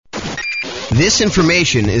This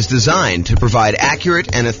information is designed to provide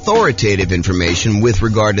accurate and authoritative information with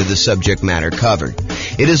regard to the subject matter covered.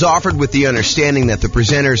 It is offered with the understanding that the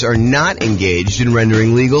presenters are not engaged in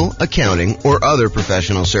rendering legal, accounting, or other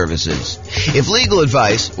professional services. If legal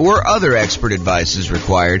advice or other expert advice is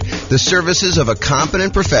required, the services of a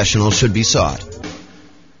competent professional should be sought.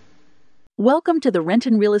 Welcome to the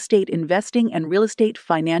Renton Real Estate Investing and Real Estate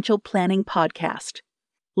Financial Planning Podcast.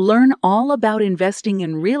 Learn all about investing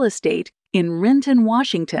in real estate in Renton,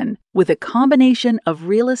 Washington, with a combination of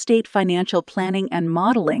real estate financial planning and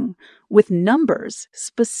modeling with numbers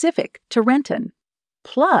specific to Renton,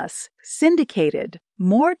 plus syndicated,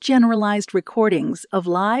 more generalized recordings of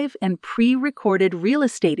live and pre-recorded real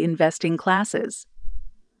estate investing classes.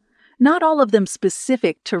 Not all of them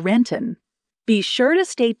specific to Renton. Be sure to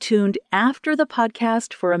stay tuned after the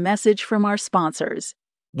podcast for a message from our sponsors.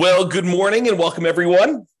 Well, good morning and welcome,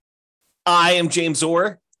 everyone. I am James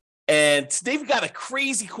Orr. And today we've got a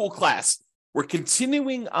crazy cool class. We're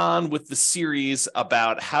continuing on with the series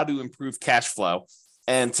about how to improve cash flow.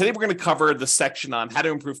 And today we're going to cover the section on how to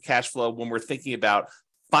improve cash flow when we're thinking about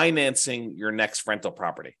financing your next rental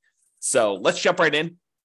property. So let's jump right in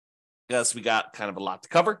because we got kind of a lot to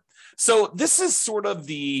cover. So this is sort of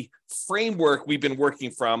the framework we've been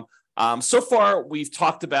working from. So far, we've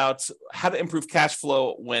talked about how to improve cash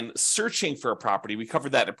flow when searching for a property. We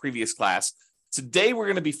covered that in a previous class. Today, we're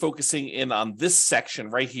going to be focusing in on this section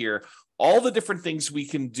right here, all the different things we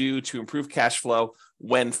can do to improve cash flow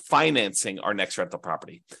when financing our next rental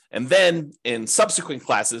property. And then in subsequent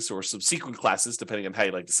classes or subsequent classes, depending on how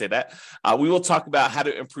you like to say that, we will talk about how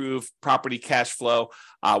to improve property cash flow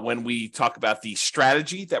when we talk about the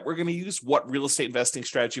strategy that we're going to use, what real estate investing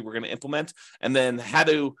strategy we're going to implement, and then how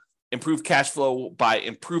to improve cash flow by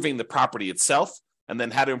improving the property itself, and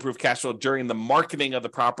then how to improve cash flow during the marketing of the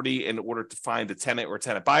property in order to find a tenant or a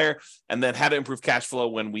tenant buyer, and then how to improve cash flow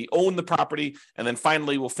when we own the property, and then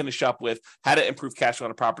finally we'll finish up with how to improve cash flow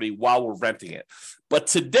on a property while we're renting it. But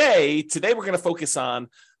today we're going to focus on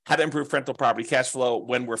how to improve rental property cash flow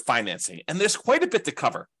when we're financing. And there's quite a bit to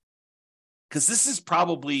cover because this is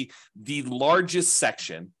probably the largest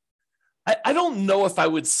section. I don't know if I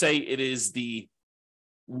would say it is the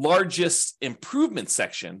largest improvement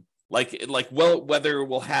section, whether it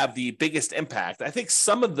will have the biggest impact. I think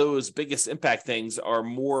some of those biggest impact things are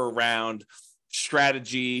more around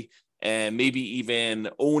strategy and maybe even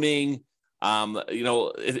owning.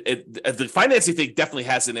 The financing thing definitely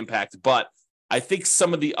has an impact, but I think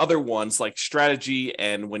some of the other ones like strategy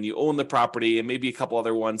and when you own the property and maybe a couple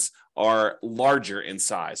other ones are larger in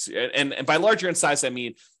size. And by larger in size, I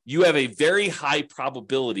mean you have a very high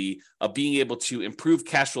probability of being able to improve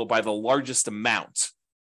cash flow by the largest amount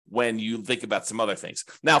when you think about some other things.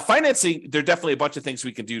 Now, financing, there are definitely a bunch of things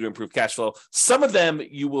we can do to improve cash flow. Some of them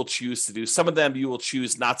you will choose to do. Some of them you will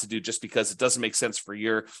choose not to do just because it doesn't make sense for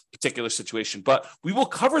your particular situation. But we will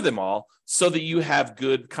cover them all so that you have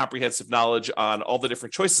good comprehensive knowledge on all the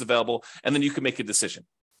different choices available, and then you can make a decision.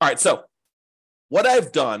 All right, so what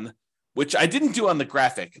I've done, which I didn't do on the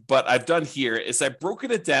graphic, but I've done here, is I've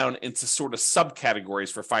broken it down into sort of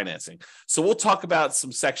subcategories for financing. So we'll talk about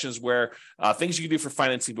some sections where things you can do for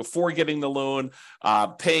financing before getting the loan,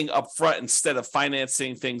 paying upfront instead of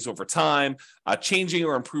financing things over time, changing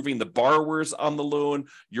or improving the borrowers on the loan,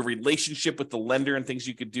 your relationship with the lender and things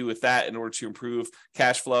you could do with that in order to improve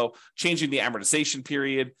cash flow, changing the amortization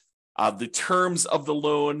period, the terms of the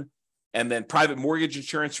loan, and then private mortgage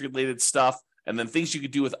insurance related stuff. And then things you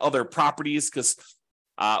could do with other properties because,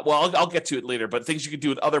 I'll get to it later, but things you could do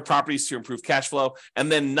with other properties to improve cash flow.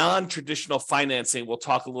 And then non-traditional financing, we'll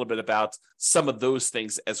talk a little bit about some of those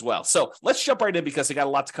things as well. So let's jump right in because I got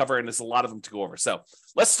a lot to cover and there's a lot of them to go over. So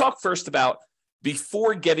let's talk first about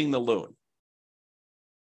before getting the loan.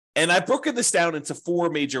 And I've broken this down into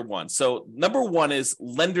four major ones. So number one is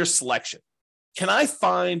lender selection. Can I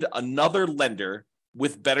find another lender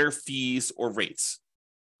with better fees or rates?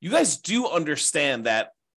 You guys do understand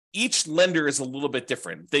that each lender is a little bit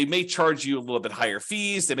different. They may charge you a little bit higher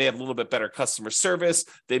fees. They may have a little bit better customer service.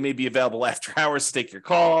 They may be available after hours to take your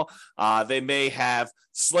call. They may have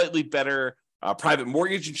slightly better private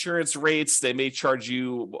mortgage insurance rates. They may charge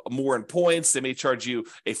you more in points. They may charge you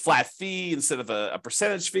a flat fee instead of a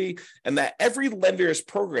percentage fee. And that every lender's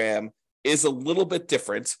program is a little bit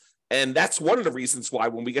different. And that's one of the reasons why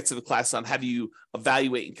when we get to the class on how do you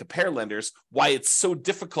evaluate and compare lenders, why it's so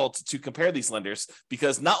difficult to compare these lenders,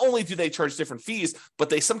 because not only do they charge different fees, but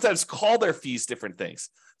they sometimes call their fees different things.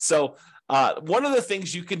 So one of the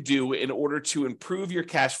things you can do in order to improve your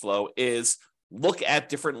cash flow is look at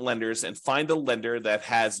different lenders and find a lender that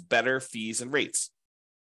has better fees and rates.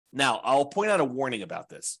 Now, I'll point out a warning about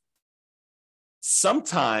this.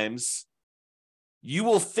 sometimes you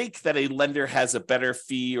will think that a lender has a better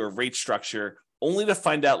fee or rate structure only to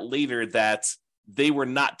find out later that they were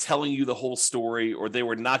not telling you the whole story, or they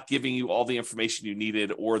were not giving you all the information you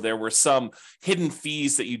needed, or there were some hidden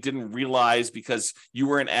fees that you didn't realize because you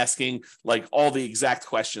weren't asking like all the exact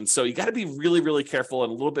questions. So you got to be really, really careful and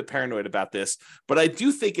a little bit paranoid about this. But I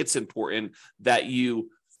do think it's important that you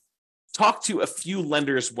talk to a few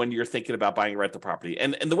lenders when you're thinking about buying a rental property.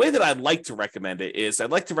 And the way that I'd like to recommend it is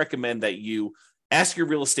I'd like to recommend that you ask your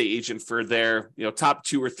real estate agent for their, top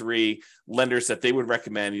 2 or 3 lenders that they would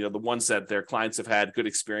recommend, the ones that their clients have had good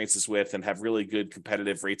experiences with and have really good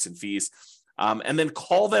competitive rates and fees. And then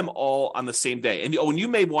call them all on the same day. And you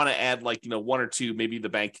may want to add 1 or 2, maybe the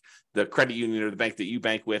bank, the credit union or the bank that you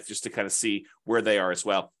bank with, just to kind of see where they are as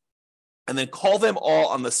well. And then call them all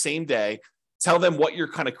on the same day. Tell them what your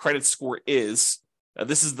kind of credit score is.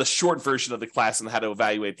 This is the short version of the class on how to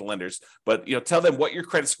evaluate the lenders, but tell them what your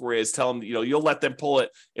credit score is. Tell them you'll let them pull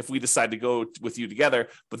it if we decide to go with you together.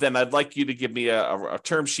 But then I'd like you to give me a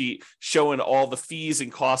term sheet showing all the fees and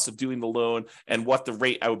costs of doing the loan and what the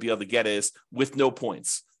rate I would be able to get is with no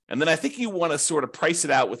points. And then I think you want to sort of price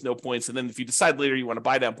it out with no points. And then if you decide later you want to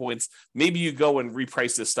buy down points, maybe you go and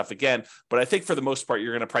reprice this stuff again. But I think for the most part,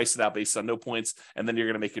 you're going to price it out based on no points. And then you're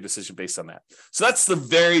going to make your decision based on that. So that's the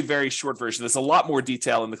very, very short version. There's a lot more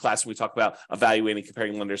detail in the class when we talk about evaluating,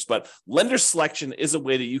 comparing lenders. But lender selection is a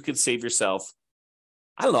way that you can save yourself,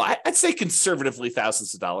 I don't know, I'd say conservatively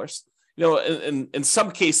thousands of dollars. In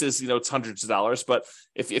some cases, it's hundreds of dollars, but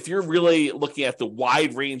if you're really looking at the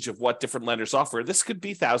wide range of what different lenders offer, this could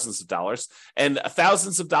be thousands of dollars, and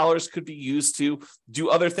thousands of dollars could be used to do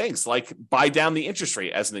other things like buy down the interest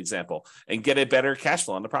rate as an example and get a better cash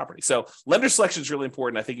flow on the property. So lender selection is really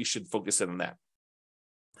important. I think you should focus in on that.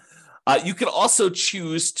 You can also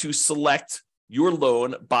choose to select your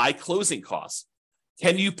loan by closing costs.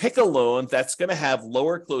 Can you pick a loan that's going to have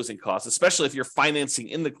lower closing costs, especially if you're financing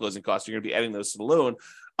in the closing costs, you're going to be adding those to the loan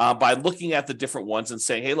by looking at the different ones and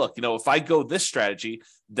saying, hey, look, if I go this strategy,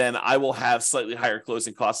 then I will have slightly higher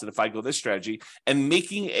closing costs than if I go this strategy, and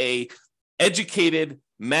making a educated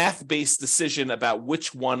math-based decision about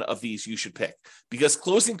which one of these you should pick, because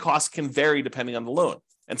closing costs can vary depending on the loan.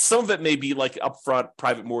 And some of it may be like upfront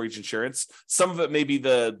private mortgage insurance. Some of it may be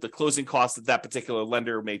the closing costs that particular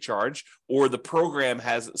lender may charge, or the program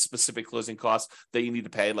has specific closing costs that you need to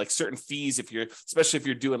pay, like certain fees, especially if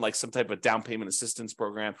you're doing like some type of down payment assistance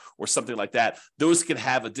program or something like that. Those can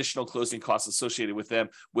have additional closing costs associated with them,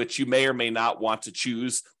 which you may or may not want to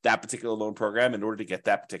choose that particular loan program in order to get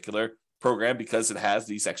that particular program because it has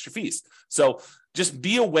these extra fees. So just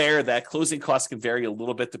be aware that closing costs can vary a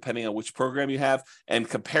little bit depending on which program you have, and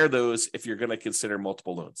compare those if you're going to consider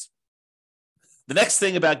multiple loans. The next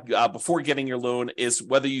thing about before getting your loan is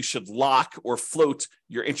whether you should lock or float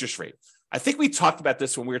your interest rate. I think we talked about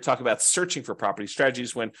this when we were talking about searching for property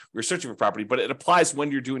strategies when we were searching for property, but it applies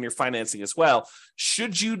when you're doing your financing as well.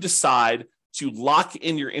 Should you decide to lock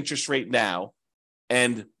in your interest rate now,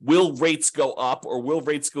 and will rates go up or will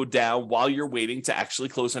rates go down while you're waiting to actually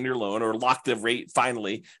close on your loan, or lock the rate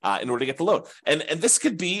finally in order to get the loan? And this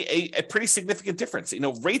could be a pretty significant difference.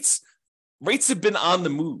 Rates have been on the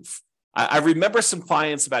move. I remember some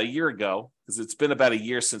clients about a year ago, because it's been about a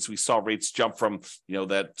year since we saw rates jump from,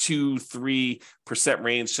 that 2-3%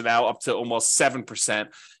 range to now up to almost 7%.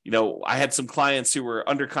 I had some clients who were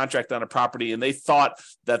under contract on a property, and they thought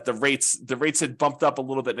that the rates had bumped up a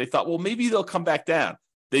little bit. And they thought, well, maybe they'll come back down.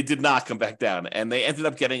 They did not come back down, and they ended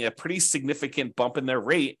up getting a pretty significant bump in their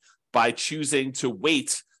rate by choosing to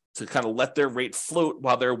wait to kind of let their rate float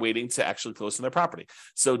while they're waiting to actually close on their property.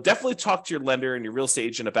 So definitely talk to your lender and your real estate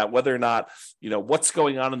agent about whether or not, what's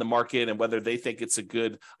going on in the market and whether they think it's a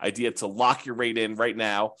good idea to lock your rate in right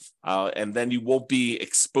now. And then you won't be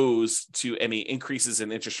exposed to any increases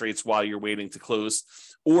in interest rates while you're waiting to close,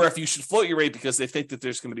 or if you should float your rate because they think that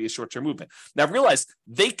there's going to be a short-term movement. Now realize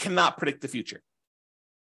they cannot predict the future.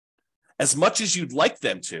 As much as you'd like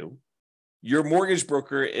them to, your mortgage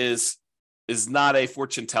broker is not a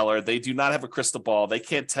fortune teller. They do not have a crystal ball. They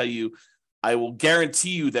can't tell you, I will guarantee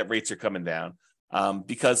you that rates are coming down,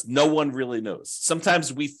 because no one really knows.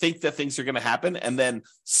 Sometimes we think that things are going to happen, and then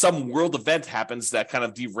some world event happens that kind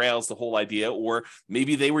of derails the whole idea, or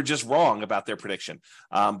maybe they were just wrong about their prediction.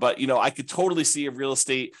 But I could totally see a real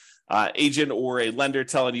estate agent or a lender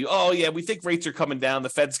telling you, oh yeah, we think rates are coming down. The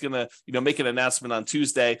Fed's going to, make an announcement on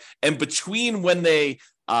Tuesday. And between when they,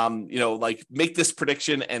 make this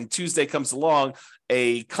prediction and Tuesday comes along,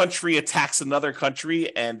 a country attacks another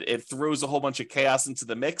country and it throws a whole bunch of chaos into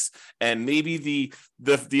the mix, and maybe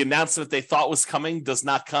the announcement they thought was coming does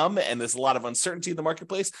not come, and there's a lot of uncertainty in the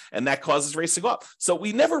marketplace, and that causes rates to go up. So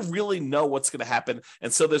we never really know what's going to happen,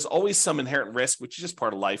 and so there's always some inherent risk, which is just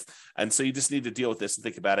part of life, and so you just need to deal with this and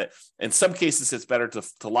think about it. In some cases, it's better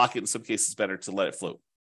to lock it. In some cases, it's better to let it float.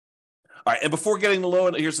 All right, and before getting the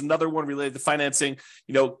loan, here's another one related to financing.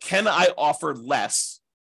 Can I offer less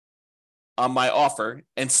on my offer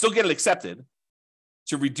and still get it accepted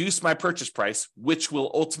to reduce my purchase price, which will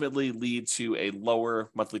ultimately lead to a lower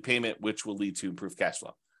monthly payment, which will lead to improved cash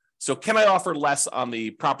flow? So can I offer less on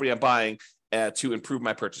the property I'm buying to improve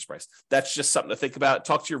my purchase price? That's just something to think about.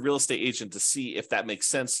 Talk to your real estate agent to see if that makes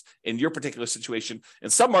sense in your particular situation. In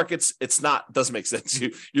some markets, doesn't make sense.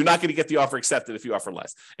 You're not going to get the offer accepted if you offer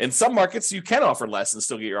less. In some markets, you can offer less and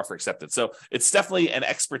still get your offer accepted. So it's definitely an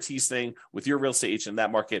expertise thing with your real estate agent in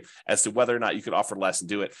that market as to whether or not you could offer less and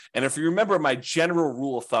do it. And if you remember my general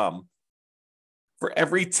rule of thumb, for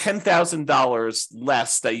every $10,000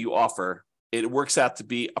 less that you offer, it works out to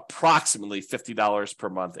be approximately $50 per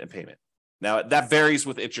month in payment. Now, that varies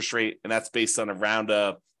with interest rate, and that's based on around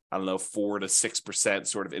 4 to 6%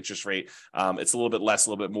 sort of interest rate. It's a little bit less, a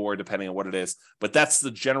little bit more, depending on what it is. But that's the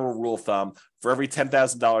general rule of thumb. For every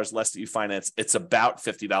 $10,000 less that you finance, it's about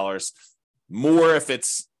 $50 more if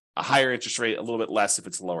it's a higher interest rate, a little bit less if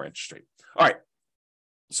it's a lower interest rate. All right.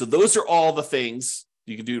 So those are all the things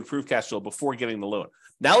you can do to improve cash flow before getting the loan.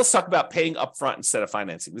 Now let's talk about paying upfront instead of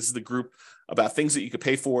financing. This is the group about things that you could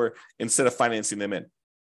pay for instead of financing them in.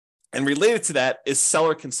 And related to that is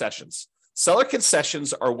seller concessions. Seller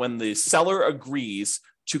concessions are when the seller agrees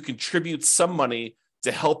to contribute some money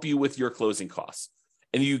to help you with your closing costs.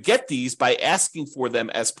 And you get these by asking for them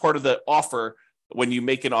as part of the offer when you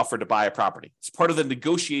make an offer to buy a property. It's part of the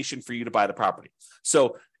negotiation for you to buy the property.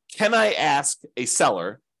 So can I ask a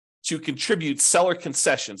seller to contribute seller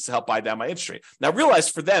concessions to help buy down my interest rate? Now realize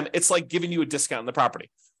for them, it's like giving you a discount on the property.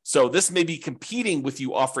 So this may be competing with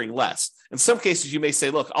you offering less. In some cases, you may say,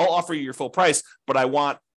 look, I'll offer you your full price, but I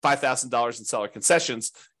want $5,000 in seller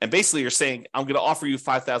concessions. And basically you're saying, I'm going to offer you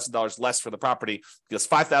 $5,000 less for the property because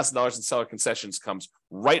 $5,000 in seller concessions comes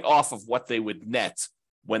right off of what they would net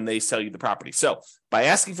when they sell you the property. So by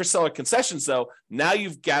asking for seller concessions, though, now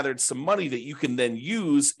you've gathered some money that you can then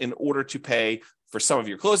use in order to pay for some of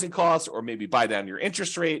your closing costs, or maybe buy down your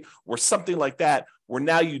interest rate or something like that, where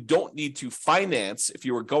now you don't need to finance if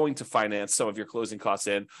you were going to finance some of your closing costs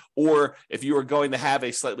in, or if you were going to have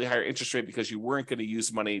a slightly higher interest rate because you weren't going to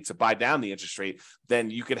use money to buy down the interest rate,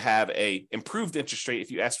 then you could have a improved interest rate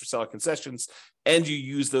if you ask for seller concessions and you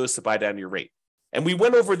use those to buy down your rate. And we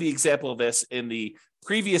went over the example of this in the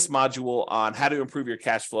previous module on how to improve your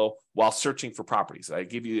cash flow while searching for properties. I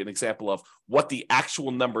give you an example of what the actual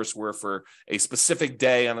numbers were for a specific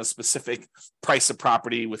day on a specific price of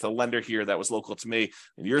property with a lender here that was local to me.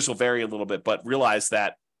 And yours will vary a little bit, but realize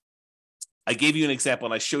that I gave you an example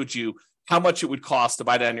and I showed you how much it would cost to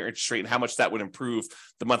buy down your interest rate and how much that would improve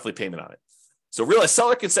the monthly payment on it. So realize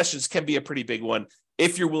seller concessions can be a pretty big one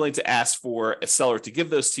if you're willing to ask for a seller to give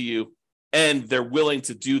those to you and they're willing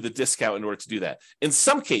to do the discount in order to do that. In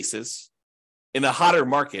some cases, in a hotter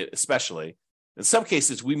market especially, in some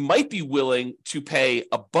cases, we might be willing to pay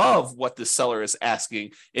above what the seller is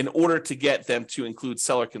asking in order to get them to include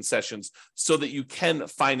seller concessions so that you can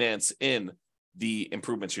finance in the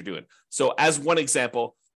improvements you're doing. So as one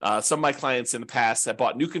example, some of my clients in the past have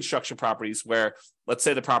bought new construction properties where, let's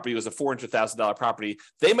say the property was a $400,000 property.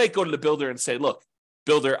 They might go to the builder and say, look,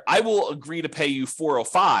 builder, I will agree to pay you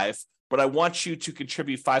 $405,000, but I want you to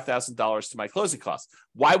contribute $5,000 to my closing costs.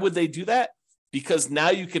 Why would they do that? Because now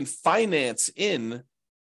you can finance in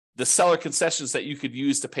the seller concessions that you could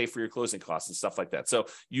use to pay for your closing costs and stuff like that. So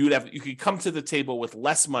you could come to the table with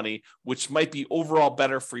less money, which might be overall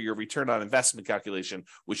better for your return on investment calculation,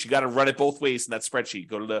 which you got to run it both ways in that spreadsheet.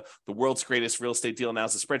 Go to the world's greatest real estate deal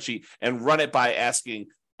analysis spreadsheet and run it by asking,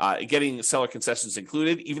 getting seller concessions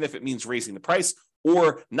included, even if it means raising the price,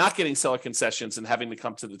 or not getting seller concessions and having to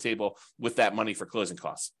come to the table with that money for closing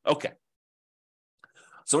costs. Okay.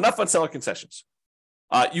 So enough on seller concessions.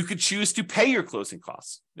 You could choose to pay your closing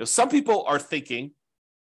costs. Some people are thinking,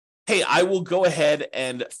 hey, I will go ahead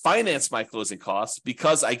and finance my closing costs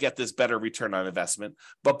because I get this better return on investment.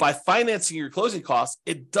 But by financing your closing costs,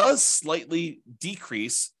 it does slightly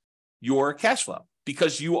decrease your cash flow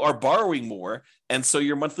because you are borrowing more. And so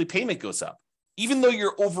your monthly payment goes up. Even though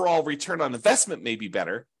your overall return on investment may be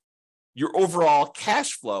better, your overall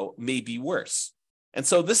cash flow may be worse. And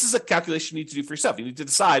so this is a calculation you need to do for yourself. You need to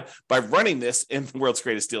decide by running this in the world's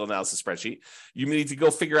greatest deal analysis spreadsheet. You need to go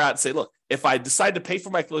figure out and say, look, if I decide to pay for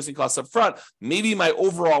my closing costs up front, maybe my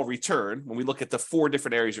overall return, when we look at the 4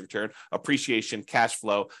 different areas of return, appreciation, cash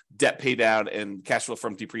flow, debt pay down, and cash flow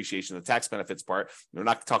from depreciation, the tax benefits part. We're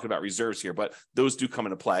not talking about reserves here, but those do come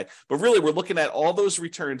into play. But really, we're looking at all those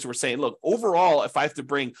returns. We're saying, look, overall, if I have to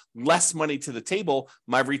bring less money to the table,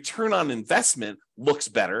 my return on investment looks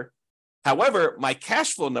better. However, my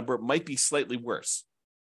cash flow number might be slightly worse.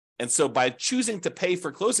 And so by choosing to pay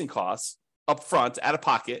for closing costs up front, out of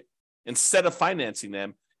pocket, instead of financing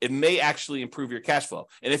them, it may actually improve your cash flow.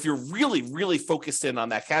 And if you're really, really focused in on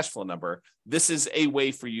that cash flow number, this is a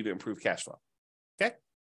way for you to improve cash flow. Okay?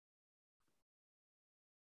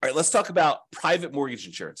 All right, let's talk about private mortgage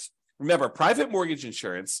insurance. Remember, private mortgage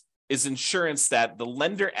insurance is insurance that the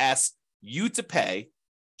lender asks you to pay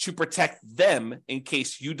to protect them in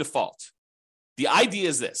case you default. The idea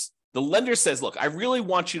is this. The lender says, look, I really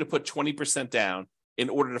want you to put 20% down in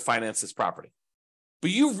order to finance this property. But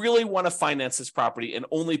you really want to finance this property and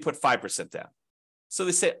only put 5% down. So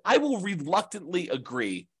they say, I will reluctantly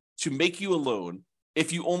agree to make you a loan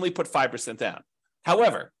if you only put 5% down.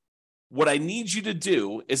 However, what I need you to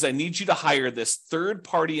do is I need you to hire this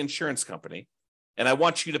third-party insurance company, and I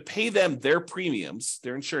want you to pay them their premiums,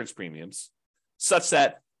 their insurance premiums, such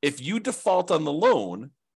that if you default on the loan,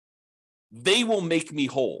 they will make me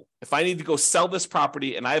whole. If I need to go sell this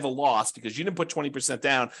property and I have a loss because you didn't put 20%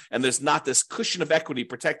 down and there's not this cushion of equity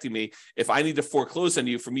protecting me, if I need to foreclose on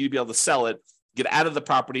you for me to be able to sell it, get out of the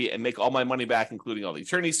property and make all my money back, including all the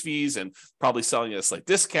attorney's fees and probably selling at a slight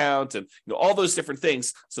discount and all those different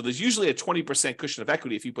things. So there's usually a 20% cushion of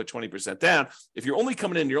equity if you put 20% down. If you're only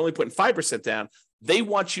coming in, you're only putting 5% down, they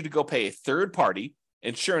want you to go pay a third-party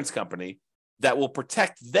insurance company that will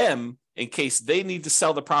protect them in case they need to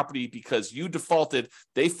sell the property because you defaulted,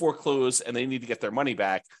 they foreclose, and they need to get their money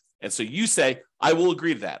back. And so you say, I will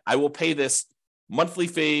agree to that. I will pay this monthly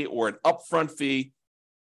fee or an upfront fee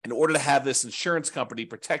in order to have this insurance company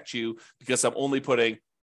protect you because I'm only putting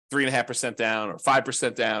 3.5% down or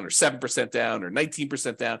 5% down or 7% down or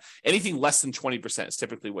 19% down. Anything less than 20% is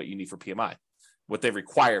typically what you need for PMI, what they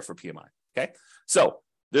require for PMI. Okay. So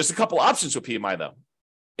there's a couple options with PMI though.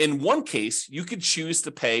 In one case, you could choose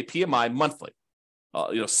to pay PMI monthly.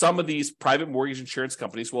 Some of these private mortgage insurance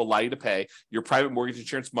companies will allow you to pay your private mortgage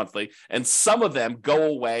insurance monthly, and some of them go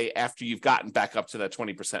away after you've gotten back up to that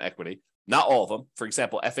 20% equity. Not all of them. For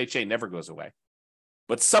example, FHA never goes away.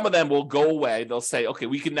 But some of them will go away. They'll say, okay,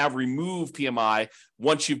 we can now remove PMI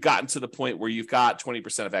once you've gotten to the point where you've got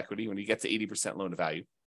 20% of equity, when you get to 80% loan to value.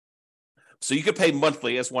 So you could pay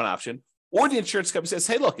monthly as one option. Or the insurance company says,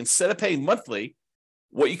 hey, look, instead of paying monthly,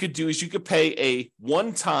 what you could do is you could pay a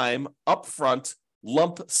one-time upfront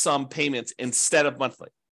lump sum payment instead of monthly.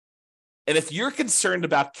 And if you're concerned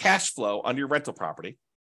about cash flow on your rental property,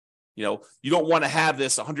 you don't want to have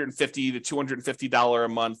this $150 to $250 a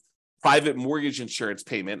month private mortgage insurance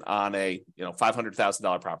payment on a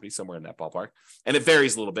 $500,000 property, somewhere in that ballpark. And it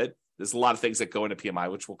varies a little bit. There's a lot of things that go into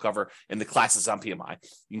PMI, which we'll cover in the classes on PMI.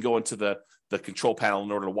 You can go into the control panel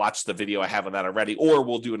in order to watch the video I have on that already, or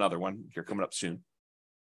we'll do another one here coming up soon.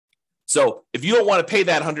 So if you don't want to pay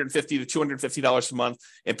that $150 to $250 a month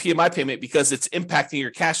in PMI payment because it's impacting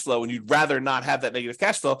your cash flow and you'd rather not have that negative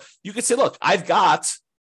cash flow, you could say, look, I've got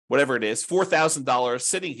whatever it is, $4,000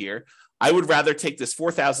 sitting here. I would rather take this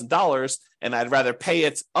 $4,000 and I'd rather pay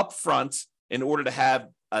it upfront in order to have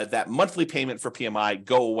that monthly payment for PMI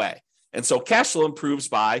go away. And so cash flow improves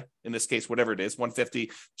by, in this case, whatever it is,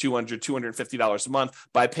 $150, $200, $250 a month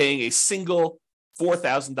by paying a single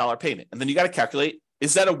 $4,000 payment. And then you got to calculate,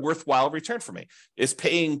 is that a worthwhile return for me? Is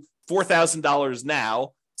paying $4,000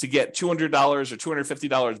 now to get $200 or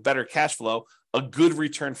 $250 better cash flow a good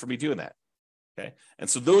return for me doing that? Okay. And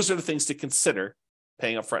so those are the things to consider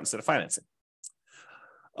paying upfront instead of financing.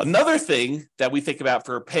 Another thing that we think about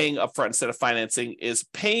for paying upfront instead of financing is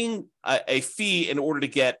paying a fee in order to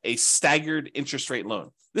get a staggered interest rate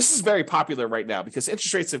loan. This is very popular right now because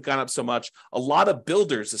interest rates have gone up so much. A lot of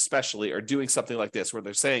builders especially are doing something like this where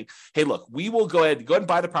they're saying, hey, look, we will go ahead and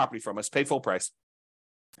buy the property from us, pay full price,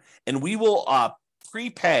 and we will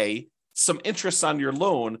prepay some interest on your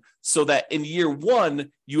loan so that in year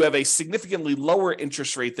one, you have a significantly lower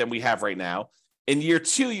interest rate than we have right now. In year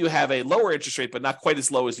two, you have a lower interest rate, but not quite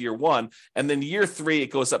as low as year one. And then year three, it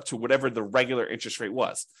goes up to whatever the regular interest rate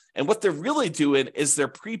was. And what they're really doing is they're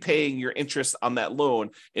prepaying your interest on that loan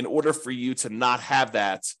in order for you to not have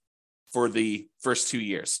that for the first 2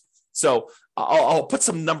 years. So I'll put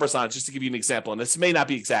some numbers on it just to give you an example. And this may not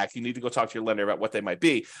be exact. You need to go talk to your lender about what they might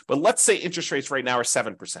be. But let's say interest rates right now are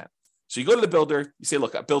 7%. So you go to the builder, you say,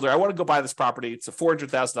 look, builder, I want to go buy this property. It's a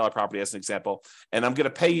 $400,000 property as an example, and I'm going to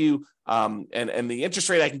pay you, and the interest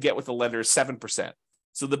rate I can get with the lender is 7%.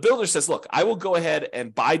 So the builder says, look, I will go ahead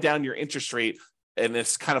and buy down your interest rate, and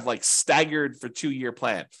it's kind of like staggered for 2-year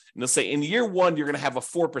plan. And they'll say in year 1, you're going to have a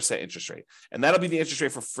 4% interest rate, and that'll be the interest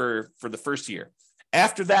rate for the first year.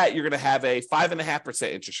 After that, you're going to have a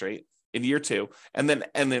 5.5% interest rate in year 2. And then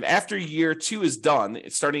after year 2 is done,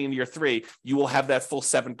 starting in year 3, you will have that full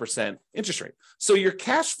 7% interest rate. So your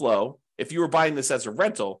cash flow, if you were buying this as a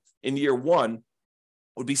rental in year 1,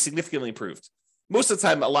 would be significantly improved. Most of the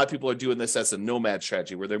time, a lot of people are doing this as a nomad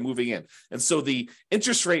strategy where they're moving in. And so the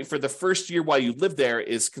interest rate for the first year while you live there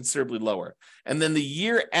is considerably lower. And then the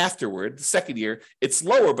year afterward, the second year, it's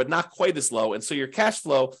lower, but not quite as low. And so your cash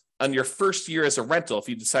flow on your first year as a rental, if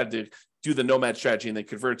you decide to do the nomad strategy and then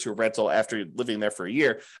convert it to a rental after living there for a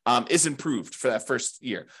year, is improved for that first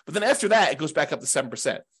year. But then after that, it goes back up to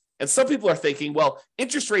 7%. And some people are thinking, well,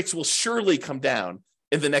 interest rates will surely come down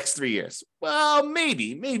in the next 3 years. Well,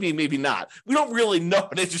 maybe not. We don't really know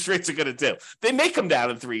what interest rates are going to do. They may come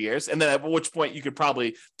down in 3 years, and then at which point you could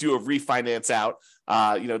probably do a refinance out,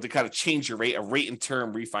 to kind of change your rate, a rate and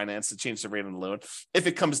term refinance to change the rate on the loan, if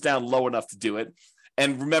it comes down low enough to do it.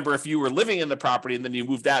 And remember, if you were living in the property and then you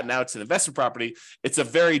moved out and now it's an investment property, it's a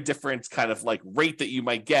very different kind of like rate that you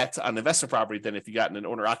might get on investment property than if you got in an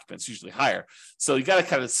owner occupant. It's usually higher. So you got to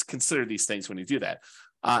kind of consider these things when you do that.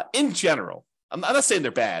 In general, I'm not saying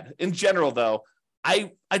they're bad. In general, though,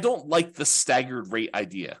 I don't like the staggered rate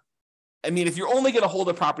idea. I mean, if you're only going to hold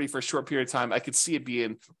a property for a short period of time, I could see it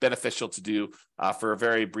being beneficial to do for a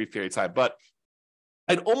very brief period of time. But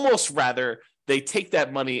I'd almost rather they take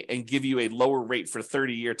that money and give you a lower rate for a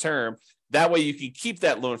 30-year term. That way you can keep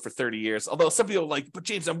that loan for 30 years. Although some people are like, but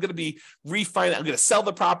James, I'm going to be refinance. I'm going to sell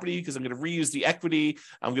the property because I'm going to reuse the equity.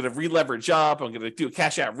 I'm going to re-leverage up. I'm going to do a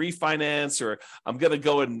cash out refinance, or I'm going to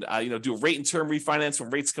go and do a rate and term refinance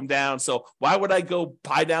when rates come down. So why would I go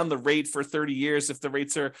buy down the rate for 30 years if the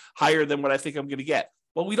rates are higher than what I think I'm going to get?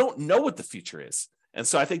 Well, we don't know what the future is. And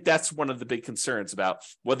so I think that's one of the big concerns about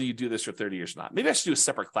whether you do this for 30 years or not. Maybe I should do a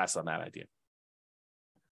separate class on that idea.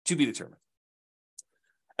 To be determined.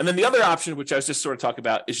 And then the other option, which I was just sort of talking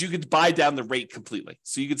about, is you could buy down the rate completely.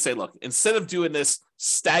 So you could say, look, instead of doing this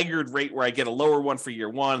staggered rate where I get a lower one for year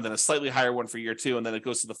 1, then a slightly higher one for year 2, and then it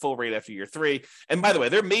goes to the full rate after year 3. And by the way,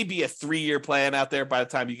 there may be a 3-year plan out there by the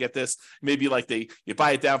time you get this. Maybe like you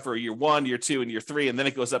buy it down for year 1, year 2, and year 3, and then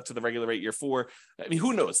it goes up to the regular rate year 4. I mean,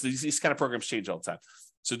 who knows? These kind of programs change all the time.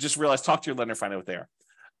 So just realize, talk to your lender, find out what they are.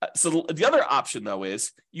 So the other option, though,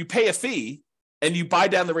 is you pay a fee and you buy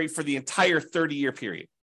down the rate for the entire 30-year period.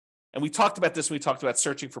 And we talked about this when we talked about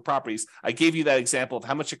searching for properties. I gave you that example of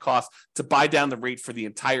how much it costs to buy down the rate for the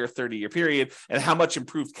entire 30-year period and how much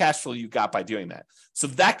improved cash flow you got by doing that. So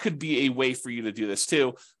that could be a way for you to do this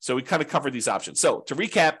too. So we kind of covered these options. So to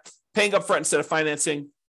recap, paying upfront instead of financing.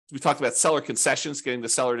 We talked about seller concessions, getting the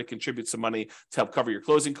seller to contribute some money to help cover your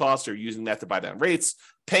closing costs or using that to buy down rates.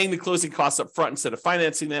 Paying the closing costs up front instead of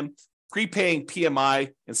financing them. Prepaying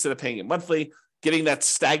PMI instead of paying it monthly. Getting that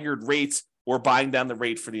staggered rate or buying down the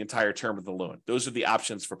rate for the entire term of the loan. Those are the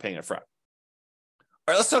options for paying up front.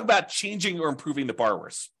 All right, let's talk about changing or improving the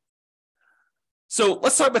borrowers. So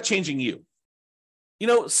let's talk about changing you.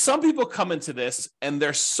 Some people come into this and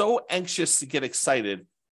they're so anxious to get excited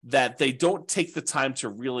that they don't take the time to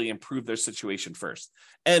really improve their situation first.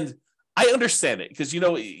 And I understand it because,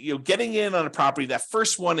 getting in on a property, that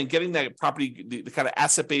first one, and getting that property, the kind of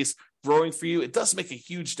asset base growing for you, it does make a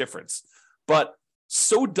huge difference. But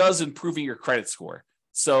so does improving your credit score.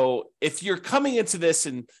 So if you're coming into this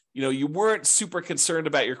and, you weren't super concerned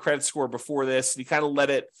about your credit score before this, and you kind of let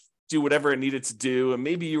it do whatever it needed to do, and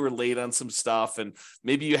maybe you were late on some stuff, and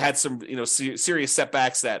maybe you had some, serious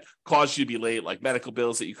setbacks that caused you to be late, like medical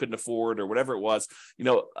bills that you couldn't afford or whatever it was,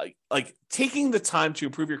 like taking the time to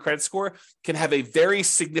improve your credit score can have a very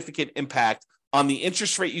significant impact on the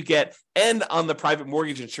interest rate you get and on the private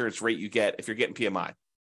mortgage insurance rate you get if you're getting PMI.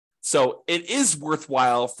 So it is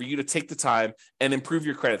worthwhile for you to take the time and improve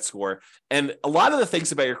your credit score. And a lot of the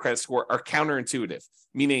things about your credit score are counterintuitive,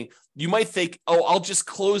 meaning you might think, oh, I'll just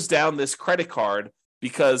close down this credit card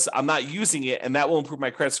because I'm not using it and that will improve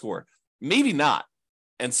my credit score. Maybe not.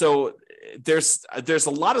 And so there's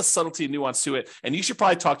a lot of subtlety and nuance to it. And you should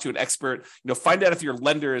probably talk to an expert, find out if your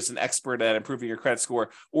lender is an expert at improving your credit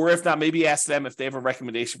score, or if not, maybe ask them if they have a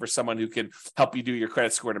recommendation for someone who can help you do your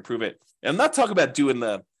credit score and improve it. And I'm not talking about doing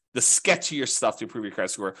the sketchier stuff to improve your credit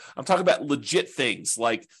score. I'm talking about legit things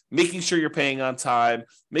like making sure you're paying on time,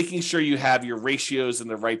 making sure you have your ratios in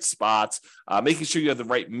the right spots, making sure you have the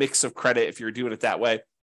right mix of credit if you're doing it that way.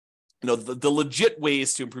 the legit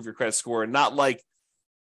ways to improve your credit score, not like,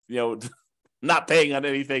 not paying on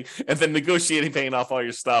anything and then negotiating paying off all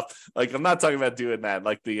your stuff. Like, I'm not talking about doing that,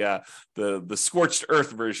 like the scorched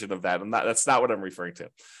earth version of that. That's not what I'm referring to.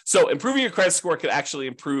 So improving your credit score could actually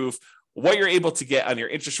improve what you're able to get on your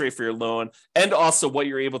interest rate for your loan, and also what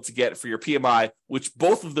you're able to get for your PMI, which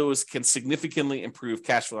both of those can significantly improve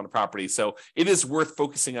cash flow on a property. So it is worth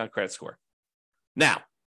focusing on credit score. Now,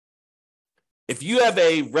 if you have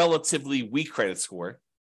a relatively weak credit score,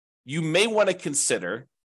 you may want to consider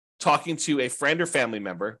talking to a friend or family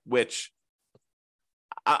member, which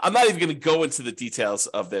I'm not even going to go into the details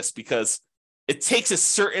of this because it takes a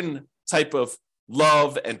certain type of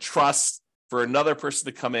love and trust for another person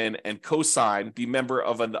to come in and co-sign, be member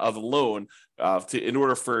of a loan in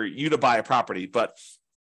order for you to buy a property. But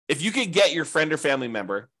if you can get your friend or family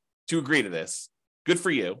member to agree to this, good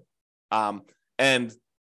for you. And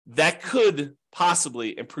that could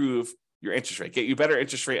possibly improve your interest rate, get you better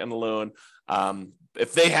interest rate on the loan.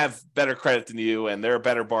 If they have better credit than you and they're a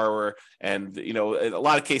better borrower, and in a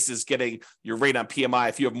lot of cases, getting your rate on PMI,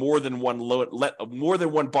 if you have more than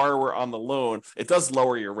one borrower on the loan, it does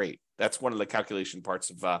lower your rate. That's one of the calculation parts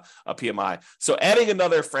of a PMI. So adding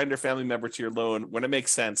another friend or family member to your loan when it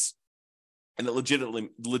makes sense, and it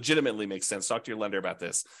legitimately makes sense, talk to your lender about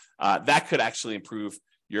this. That could actually improve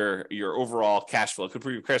your overall cash flow. It could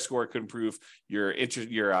improve your credit score. It could improve your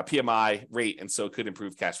PMI rate, and so it could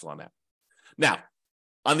improve cash flow on that. Now,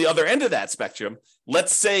 on the other end of that spectrum,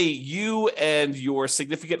 let's say you and your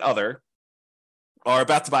significant other are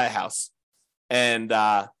about to buy a house, and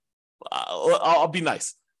I'll be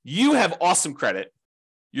nice. You have awesome credit.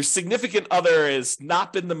 Your significant other has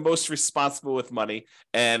not been the most responsible with money,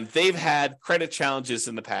 and they've had credit challenges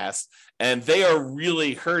in the past, and they are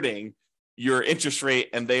really hurting your interest rate,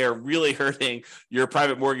 and they are really hurting your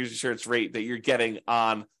private mortgage insurance rate that you're getting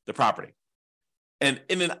on the property. And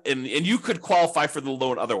you could qualify for the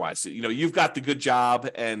loan otherwise. You've got the good job,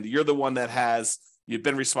 and you're the one that you've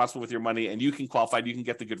been responsible with your money, and you can qualify. You can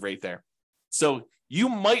get the good rate there. So you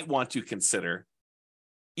might want to consider,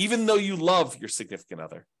 even though you love your significant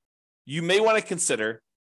other, you may want to consider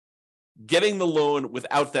getting the loan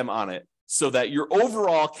without them on it, so that your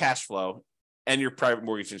overall cash flow and your private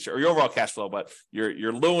mortgage insurance, or your overall cash flow, but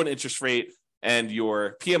your loan interest rate and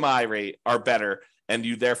your PMI rate are better, and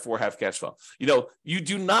you therefore have cash flow. You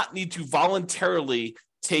do not need to voluntarily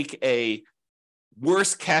take a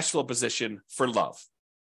worse cash flow position for love.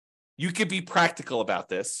 You could be practical about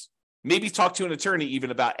this. Maybe talk to an attorney even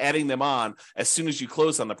about adding them on as soon as you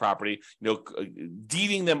close on the property,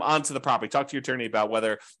 deeding them onto the property. Talk to your attorney about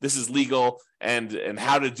whether this is legal and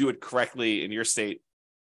how to do it correctly in your state.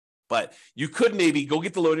 But you could maybe go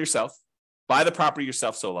get the loan yourself, buy the property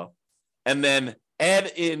yourself solo, and then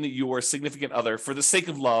add in your significant other for the sake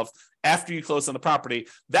of love after you close on the property.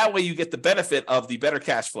 That way you get the benefit of the better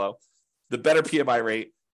cash flow, the better PMI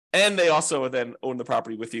rate, and they also then own the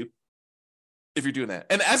property with you if you're doing that.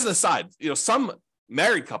 And as an aside, some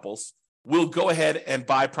married couples will go ahead and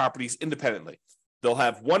buy properties independently. They'll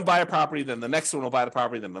have one buy a property, then the next one will buy the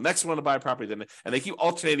property, then the next one will buy a property, and they keep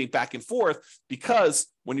alternating back and forth, because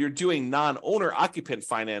when you're doing non-owner occupant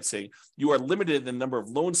financing, you are limited in the number of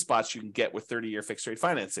loan spots you can get with 30-year fixed rate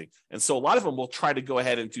financing. And so a lot of them will try to go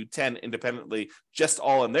ahead and do 10 independently, just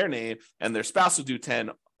all in their name, and their spouse will do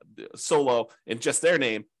 10 solo in just their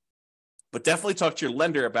name. But definitely talk to your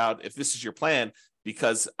lender about if this is your plan,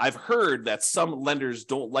 because I've heard that some lenders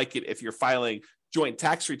don't like it if you're filing joint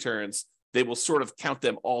tax returns. They will sort of count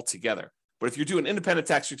them all together. But if you're doing independent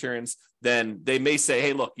tax returns, then they may say,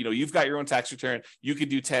 hey, look, you've got your own tax return. You could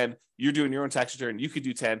do 10. You're doing your own tax return. You could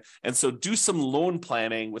do 10. And so do some loan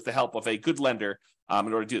planning with the help of a good lender in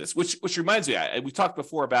order to do this, which reminds me, we talked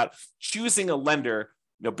before about choosing a lender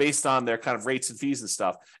based on their kind of rates and fees and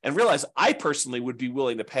stuff, and realize I personally would be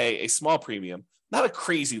willing to pay a small premium, not a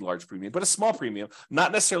crazy large premium, but a small premium,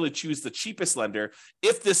 not necessarily choose the cheapest lender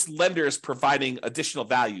if this lender is providing additional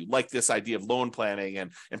value, like this idea of loan planning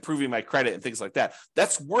and improving my credit and things like that.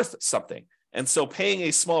 That's worth something. And so paying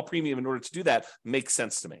a small premium in order to do that makes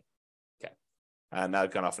sense to me. Okay. Now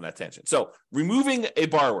I've gone off on that tangent. So removing a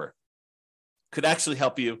borrower could actually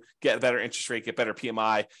help you get a better interest rate, get better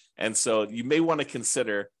PMI. And so you may want to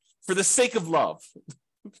consider, for the sake of love,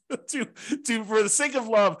 for the sake of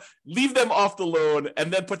love, leave them off the loan and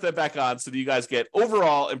then put them back on, so that you guys get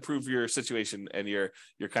overall improve your situation and your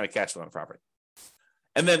kind of cash flow on the property.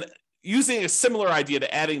 And then using a similar idea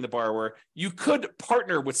to adding the borrower, you could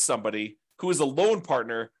partner with somebody who is a loan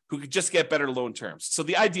partner who could just get better loan terms. So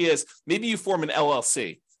the idea is maybe you form an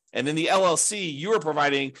LLC, And in the LLC, you are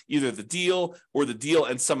providing either the deal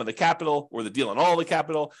and some of the capital or the deal and all the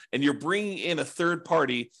capital. And you're bringing in a third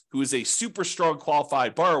party who is a super strong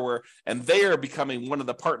qualified borrower. And they are becoming one of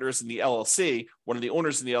the partners in the LLC, one of the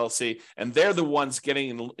owners in the LLC. And they're the ones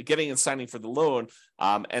getting and signing for the loan.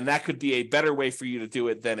 And that could be a better way for you to do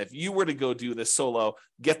it than if you were to go do this solo,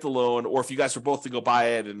 get the loan, or if you guys were both to go buy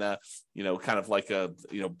it and, kind of like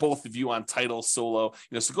both of you on title solo,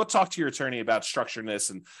 so go talk to your attorney about structuring this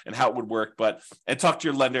and how it would work, and talk to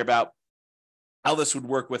your lender about how this would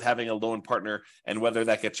work with having a loan partner and whether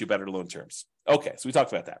that gets you better loan terms. Okay, so we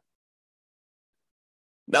talked about that.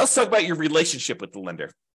 Now let's talk about your relationship with the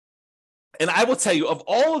lender. And I will tell you, of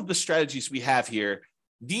all of the strategies we have here,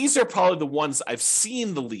 these are probably the ones I've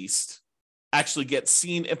seen the least, actually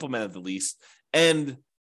implemented the least, and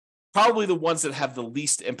probably the ones that have the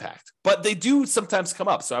least impact. But they do sometimes come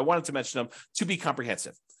up, so I wanted to mention them to be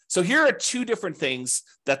comprehensive. So here are two different things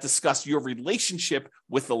that discuss your relationship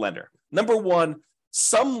with the lender. Number one,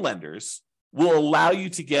 some lenders will allow you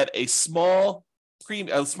to get a small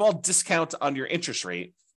discount on your interest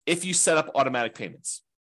rate if you set up automatic payments.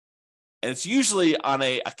 And it's usually on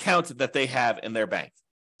an account that they have in their bank.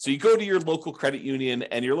 So you go to your local credit union,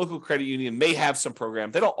 and your local credit union may have some program.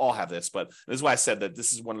 They don't all have this, but this is why I said that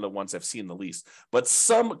this is one of the ones I've seen the least. But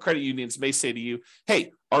some credit unions may say to you,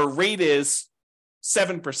 hey, our rate is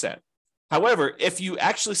 7%. However, if you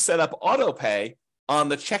actually set up auto pay on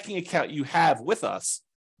the checking account you have with us,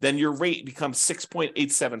 then your rate becomes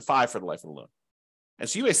 6.875 for the life of the loan. And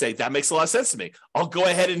so you may say, that makes a lot of sense to me. I'll go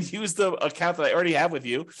ahead and use the account that I already have with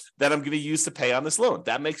you that I'm going to use to pay on this loan.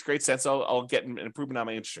 That makes great sense. I'll get an improvement on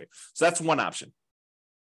my interest rate. So that's one option.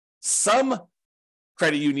 Some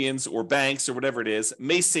credit unions or banks or whatever it is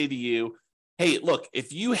may say to you, hey, look,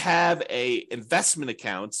 if you have a investment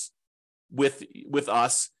account with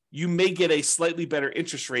us, you may get a slightly better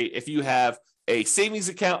interest rate if you have a savings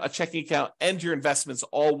account, a checking account, and your investments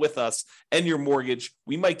all with us and your mortgage.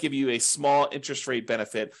 We might give you a small interest rate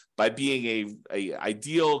benefit by being a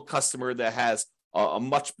ideal customer that has a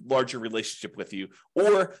much larger relationship with you.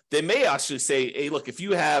 Or they may actually say, hey, look, if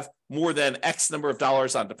you have more than X number of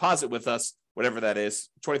dollars on deposit with us, whatever that is,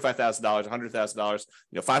 $25,000, $100,000,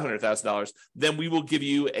 $500,000, then we will give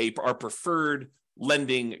you our preferred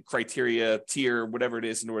lending criteria, tier, whatever it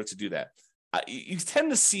is, in order to do that. You tend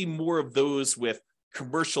to see more of those with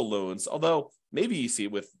commercial loans, although maybe you see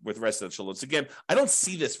it with residential loans. Again, I don't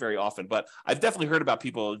see this very often, but I've definitely heard about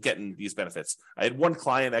people getting these benefits. I had one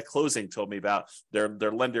client at closing told me about their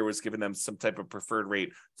lender was giving them some type of preferred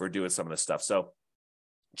rate for doing some of this stuff. So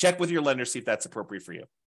check with your lender, see if that's appropriate for you.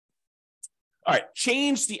 All right,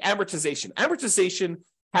 change the amortization. Amortization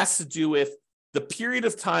has to do with the period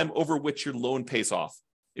of time over which your loan pays off.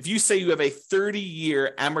 If you say you have a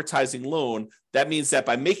 30-year amortizing loan, that means that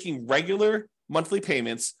by making regular monthly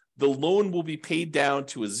payments, the loan will be paid down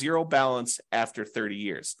to a zero balance after 30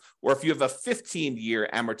 years. Or if you have a 15-year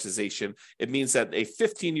amortization, it means that a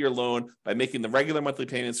 15-year loan, by making the regular monthly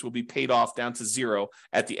payments, will be paid off down to zero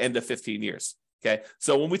at the end of 15 years. Okay,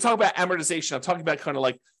 so when we talk about amortization, I'm talking about kind of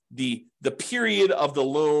like the period of the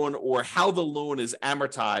loan or how the loan is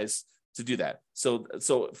amortized to do that. So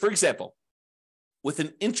for example, with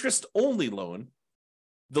an interest-only loan,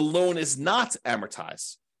 the loan is not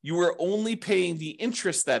amortized. You are only paying the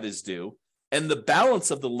interest that is due, and the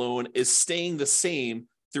balance of the loan is staying the same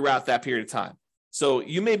throughout that period of time. So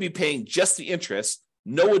you may be paying just the interest,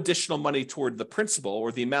 no additional money toward the principal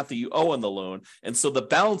or the amount that you owe on the loan, and so the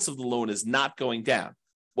balance of the loan is not going down.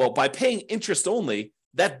 Well, by paying interest only,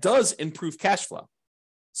 that does improve cash flow.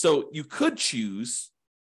 So you could choose,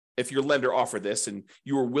 if your lender offered this and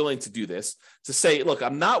you were willing to do this, to say, look,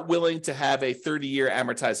 I'm not willing to have a 30-year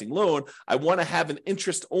amortizing loan. I want to have an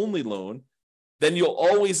interest-only loan. Then you'll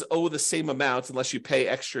always owe the same amount unless you pay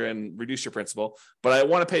extra and reduce your principal. But I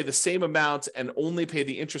want to pay the same amount and only pay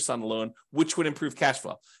the interest on the loan, which would improve cash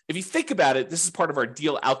flow. If you think about it, this is part of our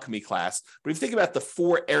deal alchemy class. But if you think about the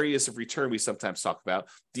 4 areas of return we sometimes talk about,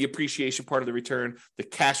 the appreciation part of the return, the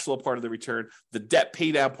cash flow part of the return, the debt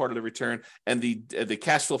pay down part of the return, and the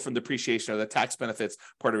cash flow from depreciation or the tax benefits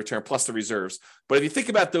part of the return, plus the reserves. But if you think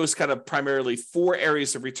about those kind of primarily 4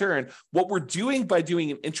 areas of return, what we're doing by doing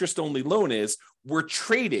an interest-only loan is we're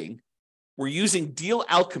using deal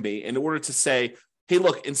alchemy in order to say, hey,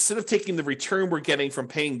 look, instead of taking the return we're getting from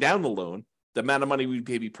paying down the loan, the amount of money we'd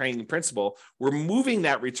be paying in principal, we're moving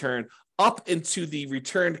that return up into the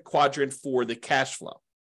return quadrant for the cash flow.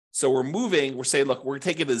 So we're saying, look, we're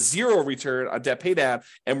taking a 0 return on debt pay down,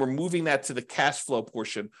 and we're moving that to the cash flow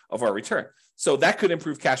portion of our return. So that could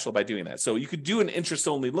improve cash flow by doing that. So you could do an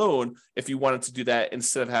interest-only loan if you wanted to do that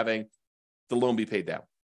instead of having the loan be paid down.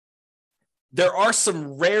 There are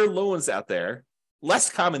some rare loans out there, less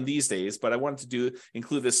common these days, but I wanted to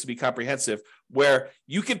include this to be comprehensive, where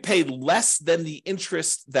you can pay less than the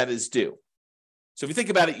interest that is due. So if you think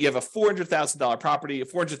about it, you have a $400,000 property, a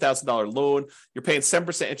 $400,000 loan, you're paying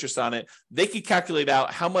 7% interest on it. They can calculate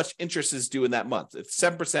out how much interest is due in that month. It's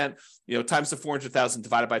 7%, times the 400,000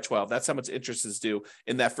 divided by 12. That's how much interest is due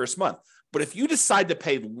in that first month. But if you decide to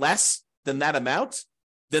pay less than that amount,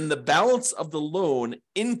 then the balance of the loan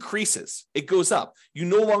increases. It goes up. You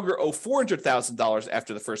no longer owe $400,000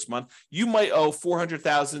 after the first month. You might owe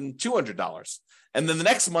 $400,200. And then the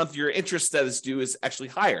next month, your interest that is due is actually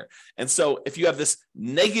higher. And so if you have this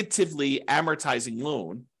negatively amortizing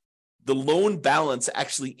loan, the loan balance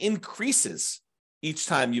actually increases each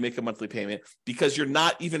time you make a monthly payment because you're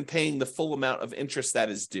not even paying the full amount of interest that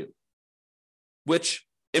is due, which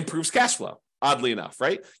improves cash flow, oddly enough,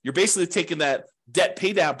 right? You're basically taking that debt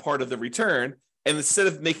pay down part of the return, and instead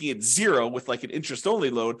of making it zero with like an interest-only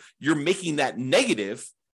loan, you're making that negative.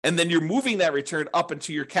 And then you're moving that return up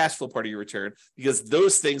into your cash flow part of your return because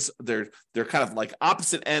those things, they're kind of like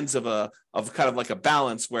opposite ends of kind of like a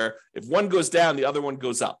balance where if one goes down, the other one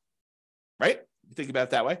goes up, right? You think about it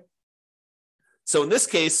that way. So in this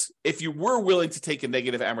case, if you were willing to take a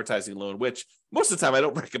negative amortizing loan, which most of the time I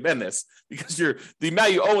don't recommend this because the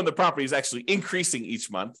amount you owe in the property is actually increasing each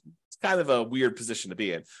month. It's kind of a weird position to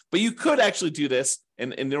be in, but you could actually do this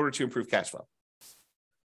in order to improve cash flow.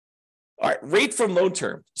 All right, rate from loan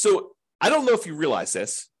term. So I don't know if you realize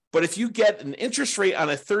this, but if you get an interest rate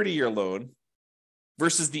on a 30-year loan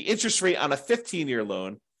versus the interest rate on a 15-year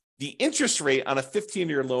loan, the interest rate on a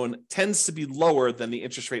 15-year loan tends to be lower than the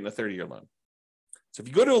interest rate in a 30-year loan. So if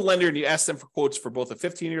you go to a lender and you ask them for quotes for both a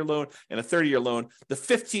 15-year loan and a 30-year loan, the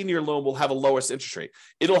 15-year loan will have a lowest interest rate.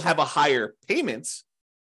 It'll have a higher payments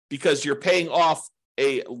because you're paying off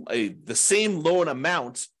the same loan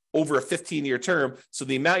amount over a 15-year term. So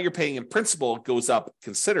the amount you're paying in principal goes up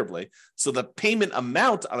considerably. So the payment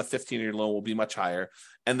amount on a 15-year loan will be much higher,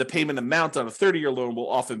 and the payment amount on a 30-year loan will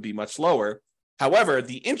often be much lower. However,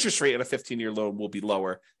 the interest rate on a 15-year loan will be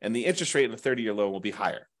lower, and the interest rate in a 30-year loan will be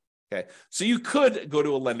higher. Okay, so you could go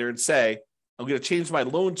to a lender and say, I'm going to change my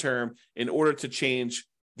loan term in order to change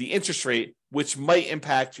the interest rate, which might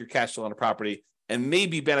impact your cash flow on a property and may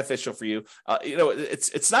be beneficial for you.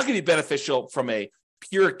 It's not going to be beneficial from a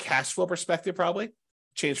pure cash flow perspective, probably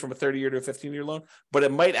change from a 30-year to a 15-year loan, but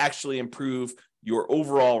it might actually improve your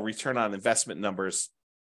overall return on investment numbers,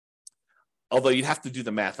 although you'd have to do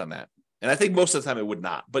the math on that. And I think most of the time it would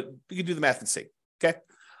not, but you can do the math and see. Okay.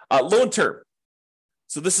 Loan term.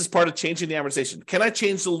 So this is part of changing the amortization. Can I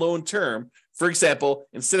change the loan term? For example,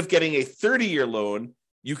 instead of getting a 30-year loan,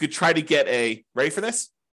 you could try to get ready for this?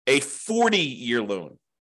 A 40-year loan.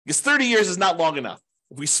 Because 30 years is not long enough.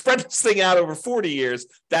 If we spread this thing out over 40 years,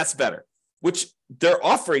 that's better, which they're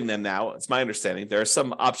offering them now. It's my understanding. There are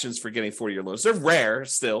some options for getting 40-year loans. They're rare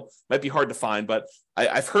still, might be hard to find, but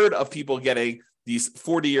I've heard of people getting these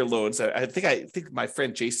 40-year loans. I think my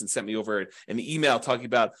friend Jason sent me over an email talking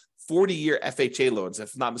about 40-year FHA loans,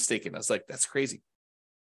 if I'm not mistaken. I was like, that's crazy.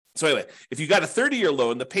 So anyway, if you got a 30-year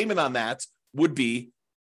loan, the payment on that would be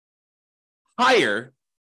higher.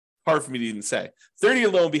 Hard for me to even say. 30-year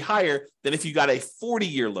loan would be higher than if you got a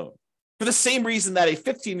 40-year loan for the same reason that a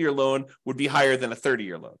 15-year loan would be higher than a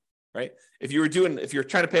 30-year loan, right? If you're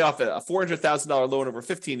trying to pay off a $400,000 loan over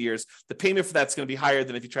 15 years, the payment for that's going to be higher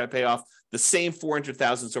than if you try to pay off the same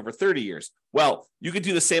 $400,000 over 30 years. Well, you could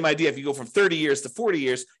do the same idea. If you go from 30 years to 40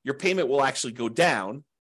 years, your payment will actually go down.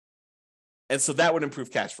 And so that would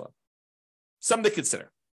improve cash flow. Something to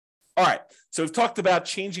consider. All right. So we've talked about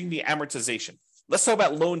changing the amortization. Let's talk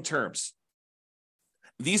about loan terms.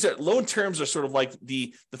 Loan terms are sort of like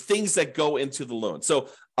the things that go into the loan. So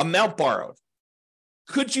amount borrowed.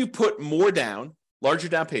 Could you put more down, larger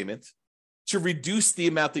down payment, to reduce the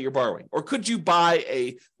amount that you're borrowing? Or could you buy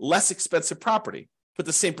a less expensive property, put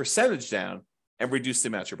the same percentage down, and reduce the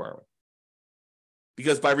amount you're borrowing?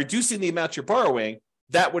 Because by reducing the amount you're borrowing,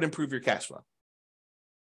 that would improve your cash flow.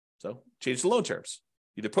 So change the loan terms.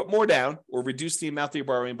 Either put more down or reduce the amount that you're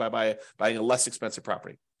borrowing by buying a less expensive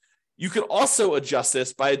property. You can also adjust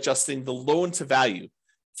this by adjusting the loan to value.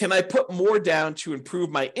 Can I put more down to improve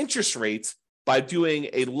my interest rates by doing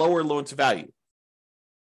a lower loan to value?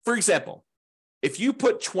 For example, if you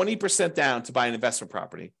put 20% down to buy an investment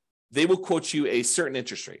property, they will quote you a certain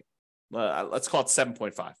interest rate. Let's call it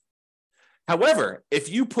 7.5. However, if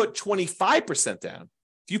you put 25% down,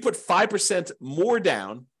 if you put 5% more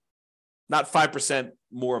down, not 5%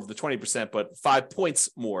 more of the 20%, but 5 points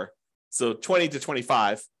more. So 20 to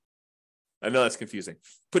 25. I know that's confusing.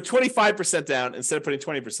 Put 25% down instead of putting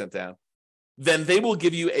 20% down. then they will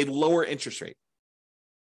give you a lower interest rate.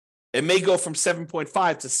 It may go from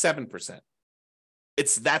 7.5 to 7%.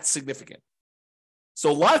 It's that significant.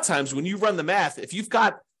 So a lot of times when you run the math, if you've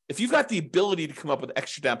got the ability to come up with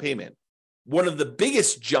extra down payment, one of the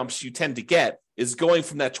biggest jumps you tend to get is going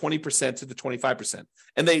from that 20% to the 25%.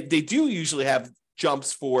 And they do usually have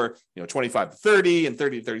jumps for 25 to 30 and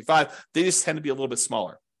 30 to 35. They just tend to be a little bit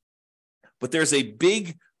smaller. But there's a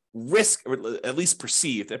big risk, or at least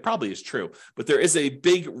perceived, it probably is true, but there is a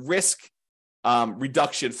big risk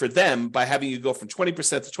reduction for them by having you go from 20%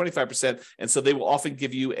 to 25%. And so they will often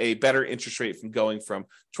give you a better interest rate from going from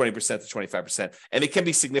 20% to 25%. And it can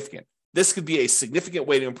be significant. This could be a significant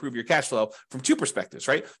way to improve your cash flow from two perspectives,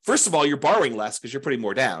 right? First of all, you're borrowing less because you're putting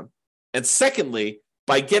more down. And secondly,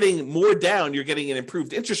 by getting more down, you're getting an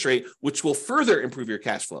improved interest rate, which will further improve your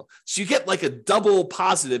cash flow. So you get like a double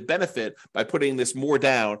positive benefit by putting this more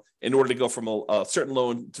down in order to go from a certain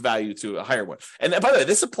loan to value to a higher one. And by the way,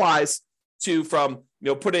 this applies to from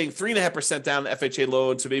putting 3.5% down the FHA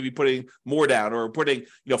loan to maybe putting more down, or putting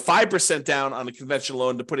 5% down on a conventional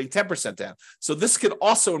loan to putting 10% down. So this could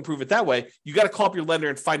also improve it that way. You got to call up your lender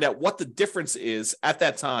and find out what the difference is at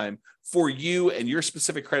that time for you and your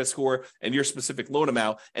specific credit score and your specific loan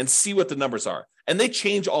amount, and see what the numbers are. And they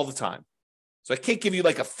change all the time. So I can't give you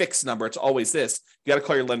like a fixed number. It's always this. You got to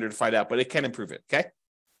call your lender to find out, but it can improve it. Okay.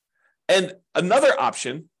 And another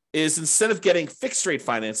option is, instead of getting fixed rate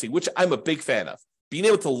financing, which I'm a big fan of, being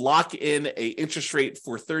able to lock in a interest rate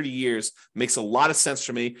for 30 years makes a lot of sense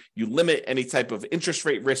for me. You limit any type of interest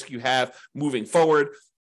rate risk you have moving forward.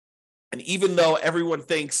 And even though everyone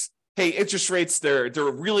thinks, hey, interest rates, they're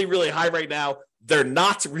really, really high right now, they're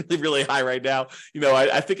not really, really high right now.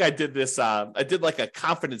 I think I did this. I did like a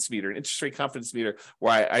confidence meter, an interest rate confidence meter,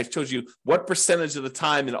 where I showed you what percentage of the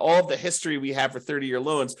time in all of the history we have for 30-year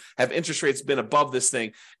loans have interest rates been above this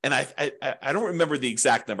thing. And I don't remember the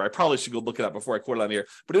exact number. I probably should go look it up before I quote it on here.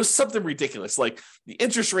 But it was something ridiculous. Like the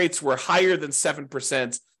interest rates were higher than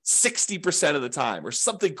 7%, 60% of the time, or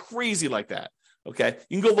something crazy like that. Okay,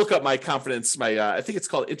 you can go look up my confidence, I think it's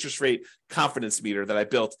called interest rate confidence meter that I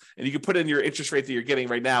built, and you can put in your interest rate that you're getting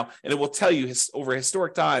right now, and it will tell you over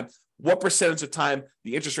historic time what percentage of time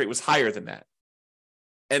the interest rate was higher than that.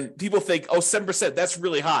 And people think, 7%, that's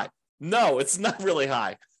really high. No, it's not really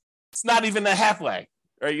high. It's not even a halfway.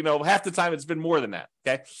 Right? Half the time it's been more than that.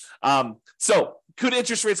 Okay, so could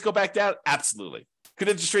interest rates go back down? Absolutely. Could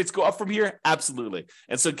interest rates go up from here? Absolutely.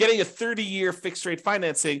 And so getting a 30-year fixed rate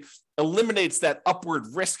financing eliminates that upward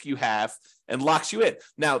risk you have and locks you in.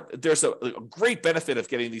 Now, there's a great benefit of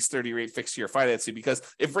getting these 30-year fixed year financing, because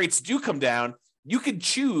if rates do come down, you can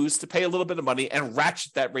choose to pay a little bit of money and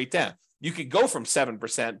ratchet that rate down. You could go from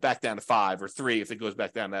 7% back down to 5 or 3 if it goes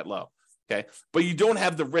back down that low. Okay, but you don't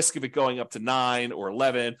have the risk of it going up to 9 or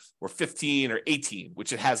 11 or 15 or 18,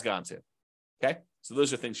 which it has gone to. Okay, so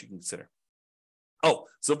those are things you can consider.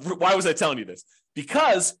 So why was I telling you this?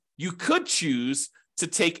 Because you could choose to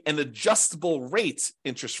take an adjustable rate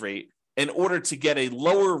interest rate in order to get a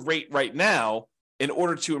lower rate right now in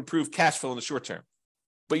order to improve cash flow in the short term.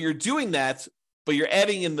 But you're doing that, but you're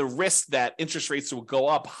adding in the risk that interest rates will go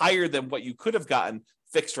up higher than what you could have gotten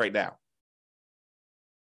fixed right now.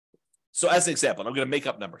 So as an example, and I'm going to make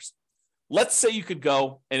up numbers. Let's say you could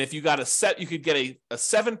go, and if you got you could get a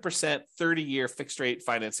 7% 30-year fixed rate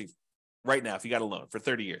financing right now if you got a loan for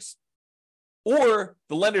 30 years. Or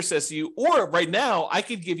the lender says to you, or right now, I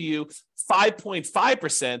could give you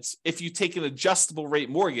 5.5% if you take an adjustable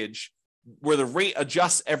rate mortgage where the rate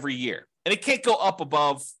adjusts every year. And it can't go up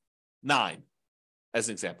above 9, as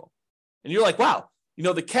an example. And you're like, wow,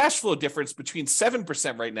 the cash flow difference between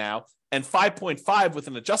 7% right now and 5.5 with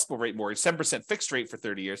an adjustable rate mortgage, 7% fixed rate for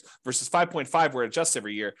 30 years versus 5.5 where it adjusts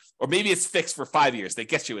every year, or maybe it's fixed for 5 years. They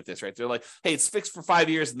get you with this, right? They're like, hey, it's fixed for 5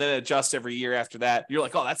 years and then it adjusts every year after that. You're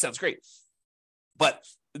like, oh, that sounds great. But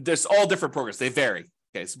there's all different programs. They vary.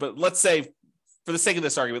 Okay, but let's say, for the sake of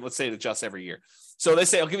this argument, let's say it adjusts every year. So they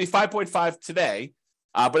say, I'll give you 5.5 today,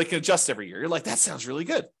 but it can adjust every year. You're like, that sounds really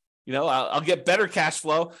good. I'll get better cash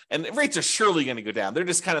flow, and rates are surely going to go down. They're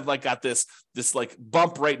just kind of like got this like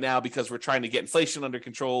bump right now because we're trying to get inflation under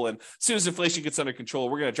control. And as soon as inflation gets under control,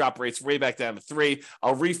 we're going to drop rates way back down to 3.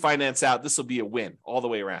 I'll refinance out. This will be a win all the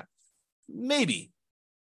way around. Maybe.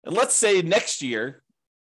 And let's say next year,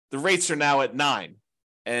 the rates are now at 9.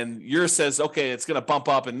 And yours says, okay, it's going to bump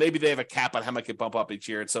up, and maybe they have a cap on how much it bump up each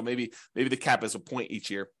year. And so maybe the cap is a point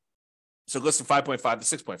each year. So it goes from 5.5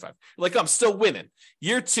 to 6.5. Like, I'm still winning.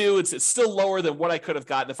 Year 2, it's still lower than what I could have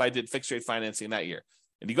gotten if I did fixed rate financing that year.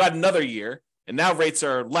 And you got another year, and now rates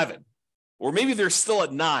are 11. Or maybe they're still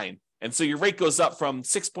at 9. And so your rate goes up from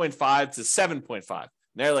 6.5 to 7.5.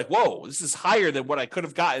 And they're like, whoa, this is higher than what I could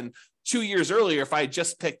have gotten 2 years earlier if I had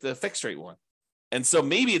just picked the fixed rate one. And so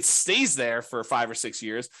maybe it stays there for 5 or 6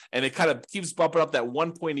 years and it kind of keeps bumping up that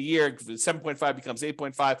 1 point a year. 7.5 becomes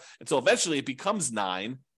 8.5 until eventually it becomes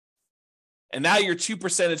 9. And now you're 2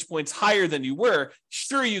 percentage points higher than you were.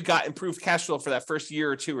 Sure, you got improved cash flow for that first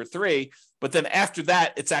year or 2 or 3, but then after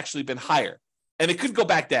that, it's actually been higher. And it could go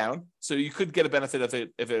back down. So you could get a benefit of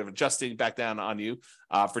it adjusting back down on you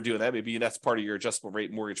for doing that. Maybe that's part of your adjustable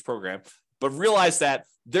rate mortgage program. But realize that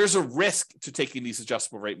there's a risk to taking these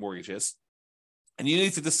adjustable rate mortgages. And you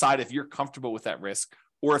need to decide if you're comfortable with that risk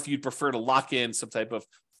or if you'd prefer to lock in some type of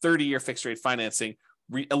 30-year fixed rate financing,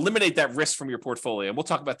 eliminate that risk from your portfolio. And we'll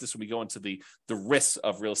talk about this when we go into the risks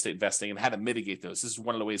of real estate investing and how to mitigate those. This is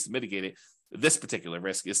one of the ways to mitigate it. This particular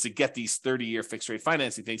risk is to get these 30-year fixed rate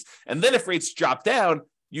financing things. And then if rates drop down,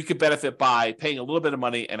 you could benefit by paying a little bit of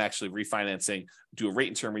money and actually refinancing, do a rate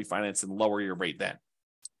and term refinance and lower your rate then.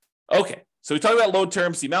 Okay, so we talked about loan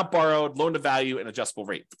terms, the amount borrowed, loan to value, and adjustable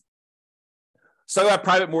rate. Let's talk about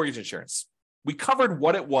private mortgage insurance. We covered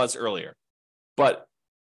what it was earlier, but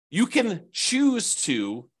you can choose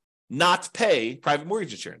to not pay private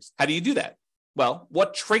mortgage insurance. How do you do that? Well,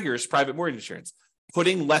 what triggers private mortgage insurance?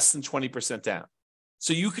 Putting less than 20% down.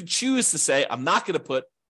 So you could choose to say, I'm not going to put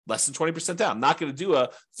less than 20% down. I'm not going to do a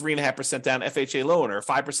 3.5% down FHA loan or a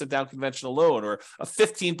 5% down conventional loan or a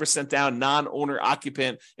 15% down non-owner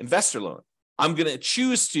occupant investor loan. I'm going to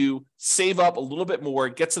choose to save up a little bit more,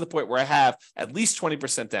 get to the point where I have at least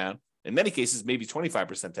 20% down, in many cases, maybe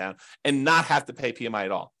 25% down, and not have to pay PMI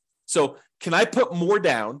at all. So can I put more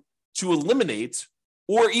down to eliminate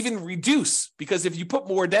or even reduce? Because if you put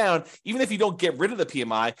more down, even if you don't get rid of the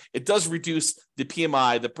PMI, it does reduce the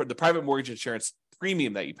PMI, the private mortgage insurance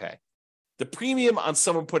premium that you pay. The premium on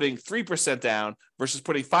someone putting 3% down versus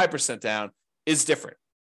putting 5% down is different.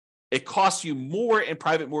 It costs you more in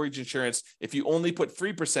private mortgage insurance if you only put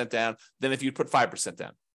 3% down than if you put 5%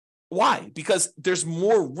 down. Why? Because there's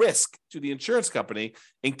more risk to the insurance company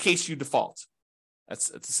in case you default. It's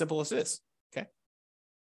as simple as it is, okay?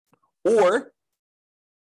 Or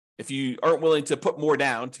if you aren't willing to put more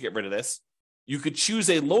down to get rid of this, you could choose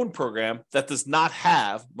a loan program that does not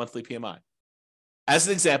have monthly PMI. As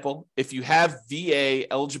an example, if you have VA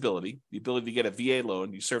eligibility, the ability to get a VA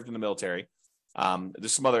loan, you served in the military,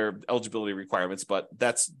 there's some other eligibility requirements, but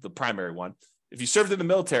that's the primary one. If you served in the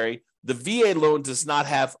military, the VA loan does not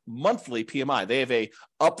have monthly PMI. They have a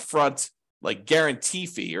upfront like guarantee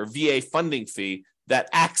fee or VA funding fee that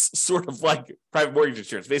acts sort of like private mortgage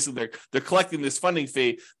insurance. Basically, they're collecting this funding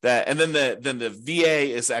fee that, and then the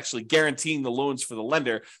VA is actually guaranteeing the loans for the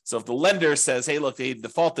lender. So if the lender says, "Hey, look, they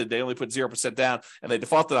defaulted, they only put 0% down, and they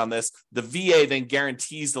defaulted on this," the VA then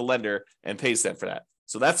guarantees the lender and pays them for that.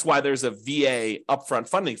 So that's why there's a VA upfront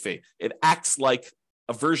funding fee. It acts like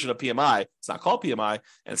a version of PMI. It's not called PMI,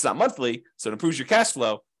 and it's not monthly, so it improves your cash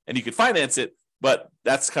flow, and you could finance it. But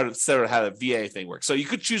that's kind of sort of how the VA thing works. So you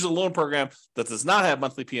could choose a loan program that does not have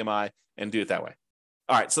monthly PMI and do it that way.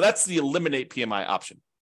 All right, so that's the eliminate PMI option.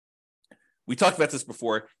 We talked about this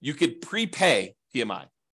before. You could prepay PMI.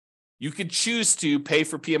 You could choose to pay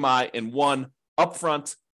for PMI in one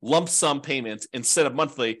upfront lump sum payment instead of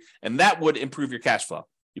monthly, and that would improve your cash flow.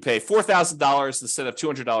 You pay $4,000 instead of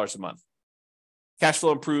 $200 a month. Cash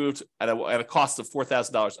flow improved at a cost of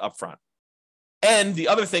 $4,000 upfront. And the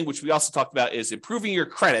other thing, which we also talked about, is improving your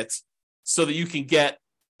credit so that you can get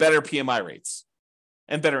better PMI rates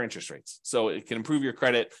and better interest rates. So it can improve your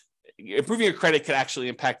credit. Improving your credit can actually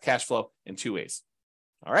impact cash flow in 2 ways.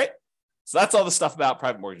 All right. So that's all the stuff about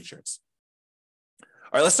private mortgage insurance. All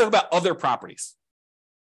right, let's talk about other properties.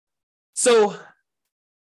 So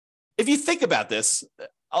if you think about this,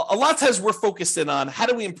 a lot of times we're focused in on how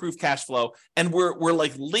do we improve cash flow, and we're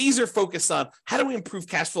like laser focused on how do we improve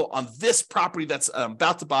cash flow on this property that's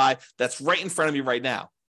about to buy, that's right in front of me right now.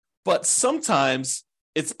 But sometimes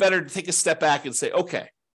it's better to take a step back and say, okay,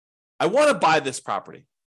 I want to buy this property.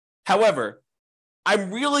 However,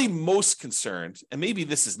 I'm really most concerned, and maybe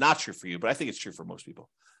this is not true for you, but I think it's true for most people.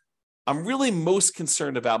 I'm really most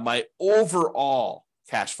concerned about my overall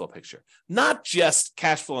cash flow picture, not just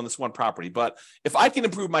cash flow on this one property, but if I can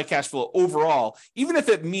improve my cash flow overall, even if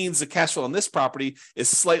it means the cash flow on this property is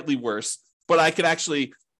slightly worse, but I could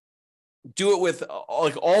actually do it with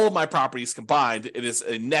like all of my properties combined, it is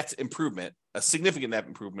a net improvement, a significant net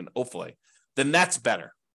improvement, hopefully, then that's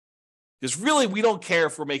better. Because really, we don't care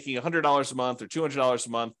if we're making $100 a month or $200 a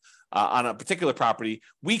month on a particular property.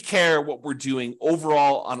 We care what we're doing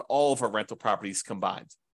overall on all of our rental properties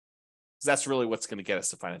combined. That's really what's going to get us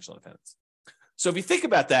to financial independence. So if you think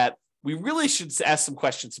about that, we really should ask some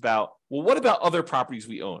questions about, well, what about other properties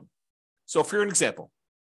we own? So for an example,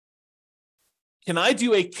 can I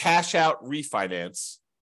do a cash out refinance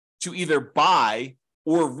to either buy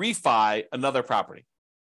or refi another property?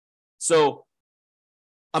 So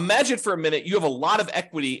imagine for a minute, you have a lot of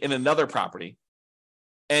equity in another property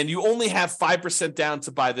and you only have 5% down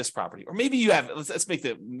to buy this property. Or maybe you have, let's make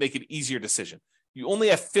an easier decision. You only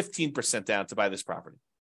have 15% down to buy this property,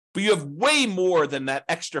 but you have way more than that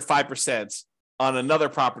extra 5% on another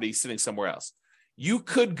property sitting somewhere else. You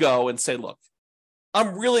could go and say, look,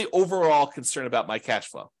 I'm really overall concerned about my cash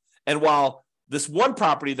flow. And while this one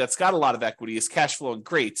property that's got a lot of equity is cash flowing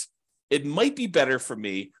great, it might be better for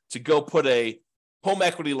me to go put a home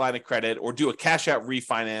equity line of credit or do a cash out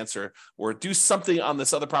refinance or do something on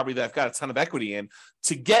this other property that I've got a ton of equity in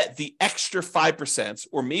to get the extra 5%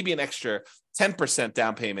 or maybe an extra 10%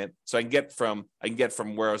 down payment. So I can get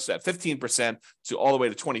from where I was at 15% to all the way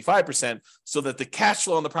to 25% so that the cash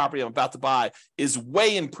flow on the property I'm about to buy is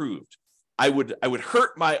way improved. I would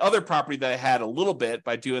hurt my other property that I had a little bit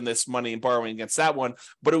by doing this money and borrowing against that one,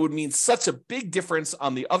 but it would mean such a big difference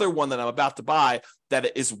on the other one that I'm about to buy that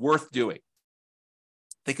it is worth doing.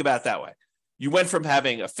 Think about it that way. You went from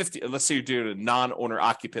having let's say you're doing a non-owner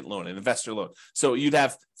occupant loan, an investor loan. So you'd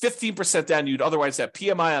have 15% down, you'd otherwise have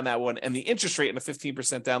PMI on that one, and the interest rate in a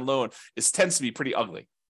 15% down loan tends to be pretty ugly.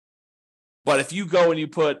 But if you go and you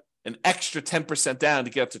put an extra 10% down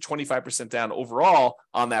to get up to 25% down overall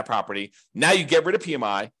on that property, now you get rid of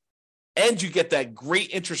PMI and you get that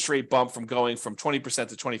great interest rate bump from going from 20%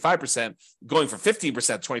 to 25%, going from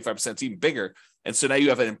 15% to 25% is even bigger. And so now you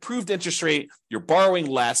have an improved interest rate, you're borrowing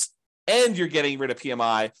less, and you're getting rid of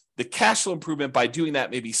PMI. The cash flow improvement by doing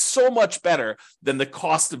that may be so much better than the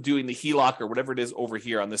cost of doing the HELOC or whatever it is over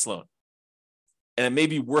here on this loan. And it may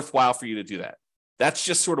be worthwhile for you to do that. That's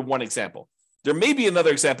just sort of one example. There may be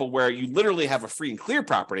another example where you literally have a free and clear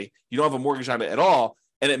property, you don't have a mortgage on it at all,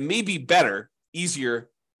 and it may be better, easier,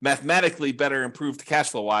 mathematically better, improved cash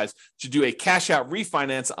flow wise to do a cash out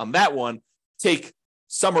refinance on that one, take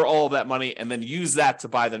some or all of that money, and then use that to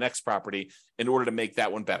buy the next property in order to make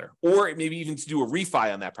that one better. Or maybe even to do a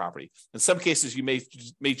refi on that property. In some cases, you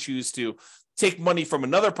may choose to take money from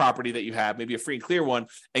another property that you have, maybe a free and clear one,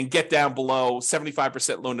 and get down below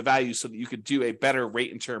 75% loan to value so that you could do a better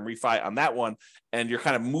rate and term refi on that one. And you're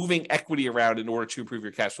kind of moving equity around in order to improve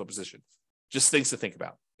your cash flow position. Just things to think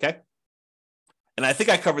about, okay? And I think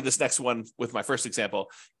I covered this next one with my first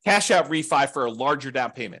example, cash out refi for a larger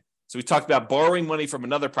down payment. So we talked about borrowing money from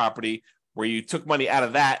another property where you took money out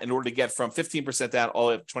of that in order to get from 15% down all the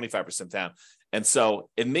way up to 25% down. And so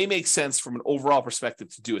it may make sense from an overall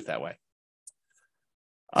perspective to do it that way.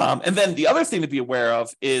 And then the other thing to be aware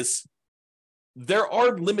of is there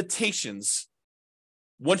are limitations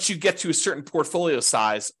once you get to a certain portfolio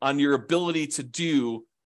size on your ability to do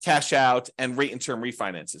cash out and rate and term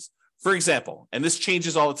refinances. For example, and this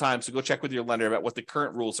changes all the time, so go check with your lender about what the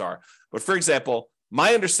current rules are. But for example,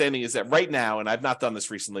 my understanding is that right now, and I've not done this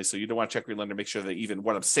recently, so you don't want to check with your lender, make sure that even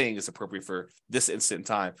what I'm saying is appropriate for this instant in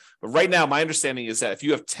time. But right now, my understanding is that if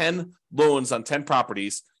you have 10 loans on 10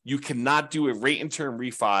 properties, you cannot do a rate and term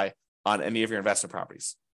refi on any of your investment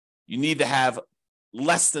properties. You need to have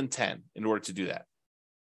less than 10 in order to do that.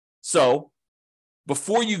 So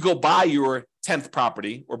before you go buy your 10th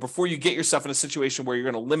property, or before you get yourself in a situation where you're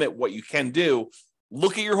going to limit what you can do,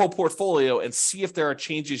 look at your whole portfolio and see if there are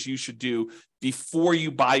changes you should do before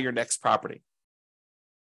you buy your next property.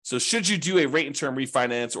 So should you do a rate and term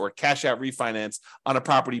refinance or a cash out refinance on a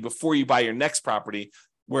property before you buy your next property,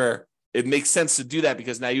 where it makes sense to do that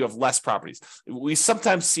because now you have less properties? We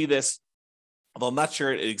sometimes see this, although I'm not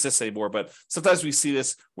sure it exists anymore, but sometimes we see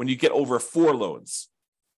this when you get over 4 loans.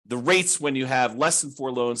 The rates when you have less than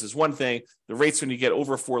 4 loans is one thing. The rates when you get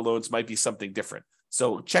over 4 loans might be something different.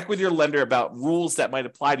 So check with your lender about rules that might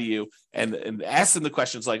apply to you and ask them the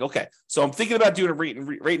questions like, okay, so I'm thinking about doing a rate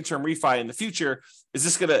and term refi in the future. Is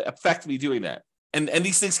this going to affect me doing that? And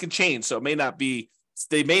these things can change. So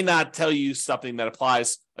they may not tell you something that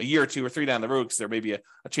applies a year or 2 or 3 down the road because there may be a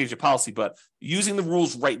change of policy, but using the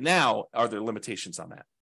rules right now, are there limitations on that?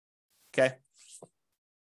 Okay.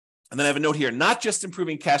 And then I have a note here, not just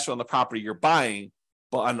improving cash flow on the property you're buying,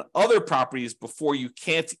 but on other properties before you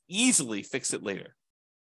can't easily fix it later.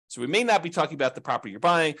 So we may not be talking about the property you're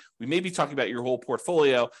buying. We may be talking about your whole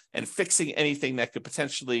portfolio and fixing anything that could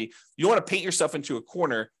potentially, you don't want to paint yourself into a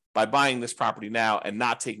corner by buying this property now and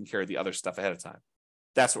not taking care of the other stuff ahead of time.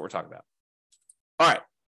 That's what we're talking about. All right.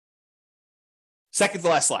 Second to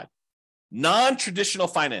last slide, non-traditional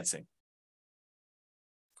financing.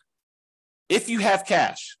 If you have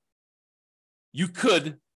cash, you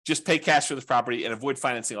could just pay cash for this property and avoid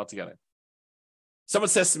financing altogether. Someone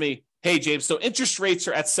says to me, hey, James, so interest rates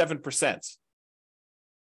are at 7%.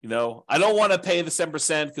 I don't want to pay the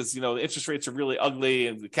 7% because, the interest rates are really ugly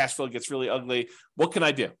and the cash flow gets really ugly. What can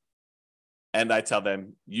I do? And I tell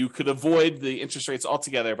them, you could avoid the interest rates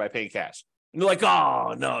altogether by paying cash. And they're like,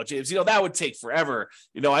 oh, no, James, that would take forever.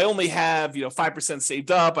 I only have, 5%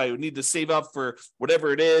 saved up. I would need to save up for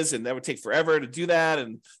whatever it is. And that would take forever to do that.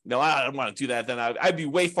 And, I don't want to do that. Then I'd be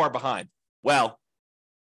way far behind. Well,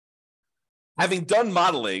 having done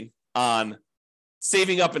modeling on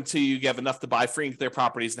saving up until you have enough to buy free and clear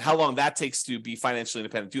properties and how long that takes to be financially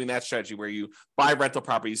independent, doing that strategy where you buy rental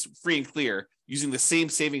properties free and clear using the same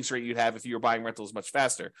savings rate you'd have if you were buying rentals much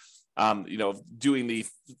faster, doing the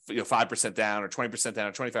 5% down or 20% down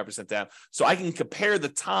or 25% down. So I can compare the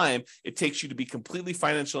time it takes you to be completely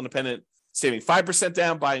financially independent, saving 5%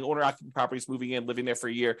 down, buying owner-occupied properties, moving in, living there for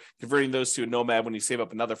a year, converting those to a nomad when you save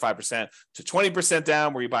up another 5%, to 20%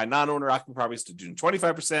 down, where you buy non-owner-occupied properties, to doing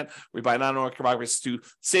 25%, where you buy non-owner-occupied properties, to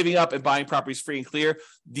saving up and buying properties free and clear.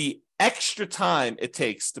 The extra time it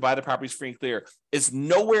takes to buy the properties free and clear is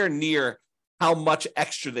nowhere near how much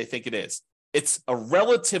extra they think it is. It's a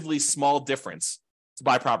relatively small difference to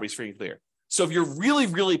buy properties free and clear. So if you're really,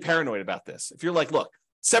 really paranoid about this, if you're like, look,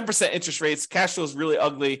 7% interest rates, cash flow is really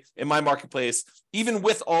ugly in my marketplace, even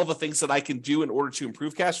with all the things that I can do in order to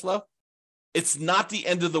improve cash flow, it's not the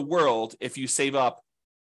end of the world if you save up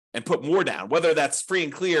and put more down, whether that's free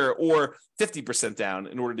and clear or 50% down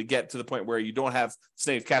in order to get to the point where you don't have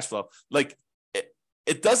negative cash flow. Like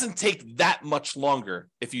it doesn't take that much longer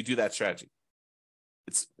if you do that strategy.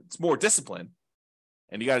 It's more discipline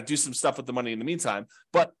and you got to do some stuff with the money in the meantime.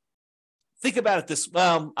 But think about it this,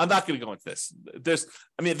 well, I'm not going to go into this.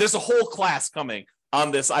 There's a whole class coming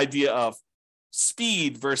on this idea of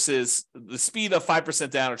speed versus the speed of 5%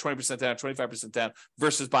 down or 20% down, 25% down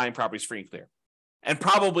versus buying properties free and clear. And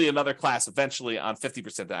probably another class eventually on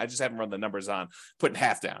 50% down. I just haven't run the numbers on putting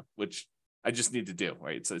half down, which I just need to do,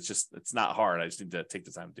 right? So it's not hard. I just need to take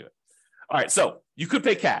the time to do it. All right. So you could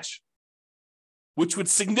pay cash, which would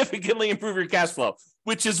significantly improve your cash flow,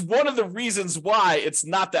 which is one of the reasons why it's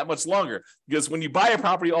not that much longer. Because when you buy a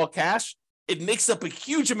property all cash, it makes up a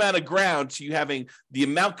huge amount of ground to you having the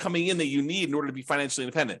amount coming in that you need in order to be financially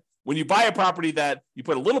independent. When you buy a property that you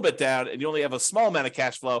put a little bit down and you only have a small amount of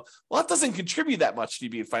cash flow, well, that doesn't contribute that much to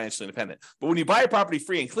you being financially independent. But when you buy a property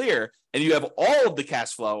free and clear and you have all of the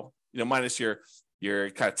cash flow, minus your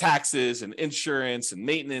kind of taxes and insurance and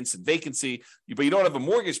maintenance and vacancy, but you don't have a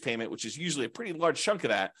mortgage payment, which is usually a pretty large chunk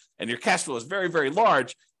of that, and your cash flow is very, very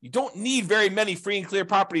large, you don't need very many free and clear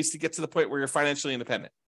properties to get to the point where you're financially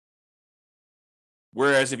independent.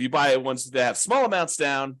 Whereas if you buy ones that have small amounts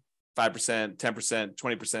down, 5%, 10%,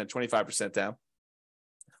 20%, 25% down,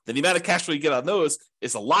 then the amount of cash flow you get on those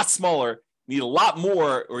is a lot smaller. You need a lot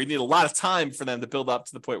more, or you need a lot of time for them to build up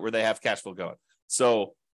to the point where they have cash flow going.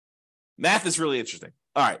 So math is really interesting.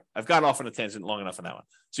 All right, I've gone off on a tangent long enough on that one.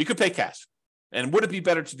 So you could pay cash. And would it be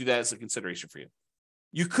better to do that as a consideration for you?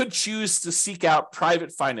 You could choose to seek out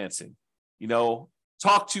private financing.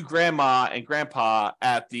 Talk to grandma and grandpa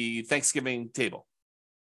at the Thanksgiving table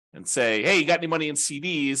and say, hey, you got any money in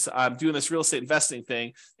CDs? I'm doing this real estate investing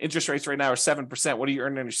thing. Interest rates right now are 7%. What are you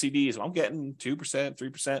earning on your CDs? Well, I'm getting 2%,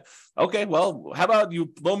 3%. Okay, well, how about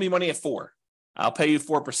you loan me money at 4%? I'll pay you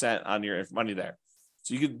 4% on your money there.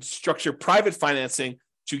 So you could structure private financing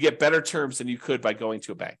to get better terms than you could by going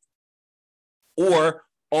to a bank. Or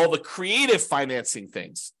all the creative financing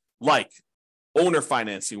things like owner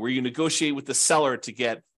financing, where you negotiate with the seller to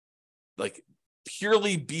get like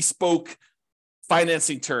purely bespoke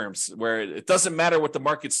financing terms, where it doesn't matter what the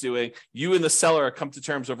market's doing. You and the seller come to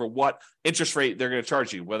terms over what interest rate they're going to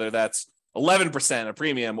charge you, whether that's 11% a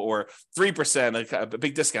premium or 3% a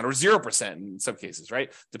big discount or 0% in some cases,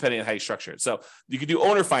 right? Depending on how you structure it. So you could do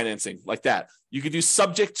owner financing like that. You could do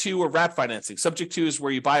subject to or wrap financing. Subject to is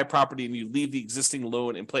where you buy a property and you leave the existing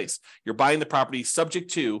loan in place. You're buying the property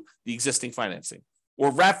subject to the existing financing. Or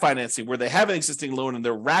wrap financing, where they have an existing loan and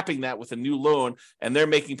they're wrapping that with a new loan and they're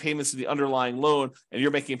making payments to the underlying loan and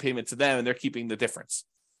you're making a payment to them and they're keeping the difference.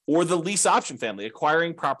 Or the lease option family,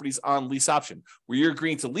 acquiring properties on lease option, where you're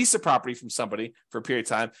agreeing to lease a property from somebody for a period of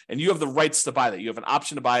time, and you have the rights to buy that. You have an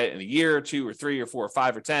option to buy it in a year or 2 or 3 or 4 or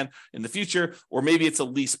 5 or 10 in the future. Or maybe it's a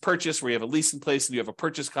lease purchase where you have a lease in place and you have a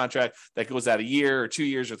purchase contract that goes out a year or 2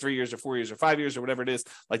 years or 3 years or 4 years or 5 years or whatever it is,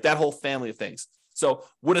 like that whole family of things. So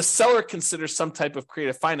would a seller consider some type of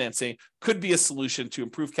creative financing could be a solution to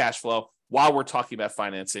improve cash flow while we're talking about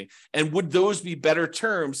financing? And would those be better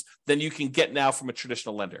terms than you can get now from a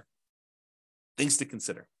traditional lender? Things to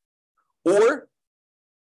consider. Or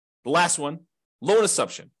the last one, loan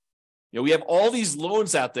assumption. We have all these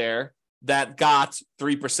loans out there that got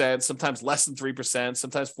 3%, sometimes less than 3%,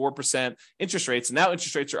 sometimes 4% interest rates. And now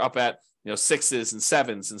interest rates are up at 6s and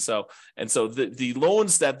 7s. And so the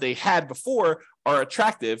loans that they had before are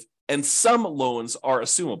attractive, and some loans are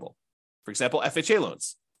assumable. For example, FHA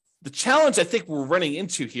loans. The challenge I think we're running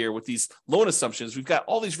into here with these loan assumptions, we've got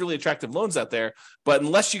all these really attractive loans out there, but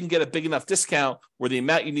unless you can get a big enough discount where the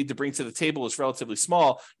amount you need to bring to the table is relatively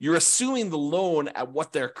small, you're assuming the loan at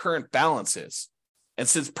what their current balance is. And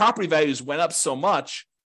since property values went up so much,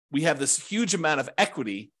 we have this huge amount of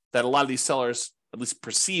equity that a lot of these sellers at least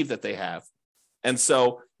perceive that they have. And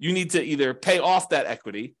so you need to either pay off that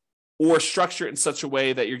equity or structure it in such a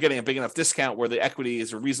way that you're getting a big enough discount where the equity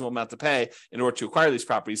is a reasonable amount to pay in order to acquire these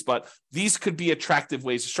properties. But these could be attractive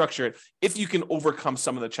ways to structure it if you can overcome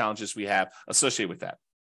some of the challenges we have associated with that.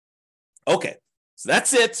 Okay, so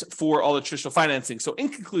that's it for all the traditional financing. So in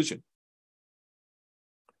conclusion,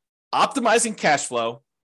 optimizing cash flow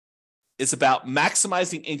is about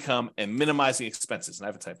maximizing income and minimizing expenses. And I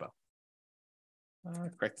have a typo.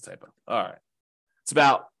 Correct the typo. All right. It's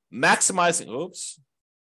about maximizing,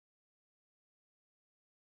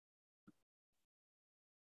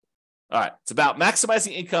 All right, it's about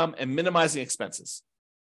maximizing income and minimizing expenses.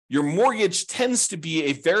 Your mortgage tends to be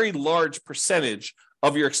a very large percentage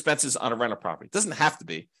of your expenses on a rental property. It doesn't have to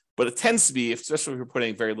be, but it tends to be, especially if you're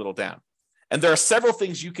putting very little down. And there are several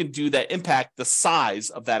things you can do that impact the size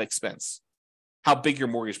of that expense, how big your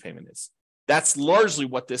mortgage payment is. That's largely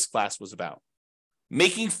what this class was about.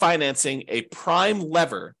 Making financing a prime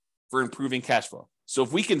lever for improving cash flow. So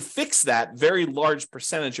if we can fix that very large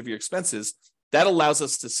percentage of your expenses, that allows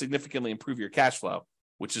us to significantly improve your cash flow,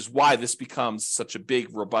 which is why this becomes such a big,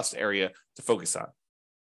 robust area to focus on.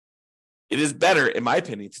 It is better, in my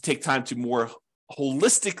opinion, to take time to more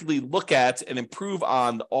holistically look at and improve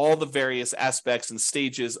on all the various aspects and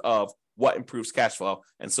stages of what improves cash flow.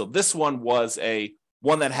 And so this one was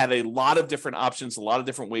one that had a lot of different options, a lot of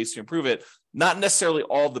different ways to improve it. Not necessarily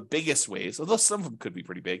all the biggest ways, although some of them could be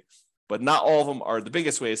pretty big, but not all of them are the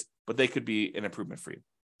biggest ways, but they could be an improvement for you.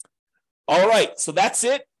 All right, so that's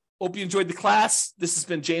it. Hope you enjoyed the class. This has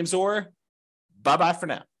been James Orr. Bye-bye for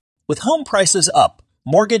now. With home prices up,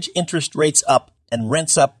 mortgage interest rates up, and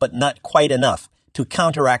rents up but not quite enough to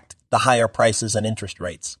counteract the higher prices and interest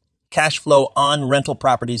rates, cash flow on rental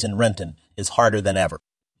properties in Renton is harder than ever.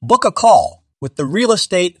 Book a call with the Real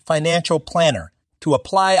Estate Financial Planner to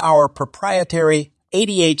apply our proprietary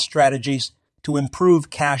 88 strategies to improve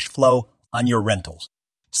cash flow on your rentals.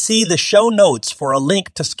 See the show notes for a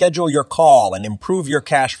link to schedule your call and improve your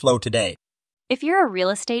cash flow today. If you're a real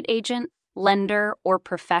estate agent, lender, or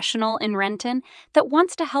professional in Renton that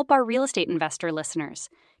wants to help our real estate investor listeners,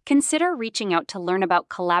 consider reaching out to learn about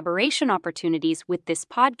collaboration opportunities with this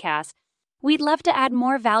podcast. We'd love to add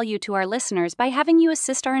more value to our listeners by having you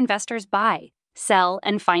assist our investors buy, sell,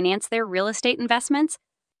 and finance their real estate investments.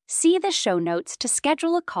 See the show notes to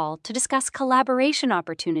schedule a call to discuss collaboration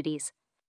opportunities.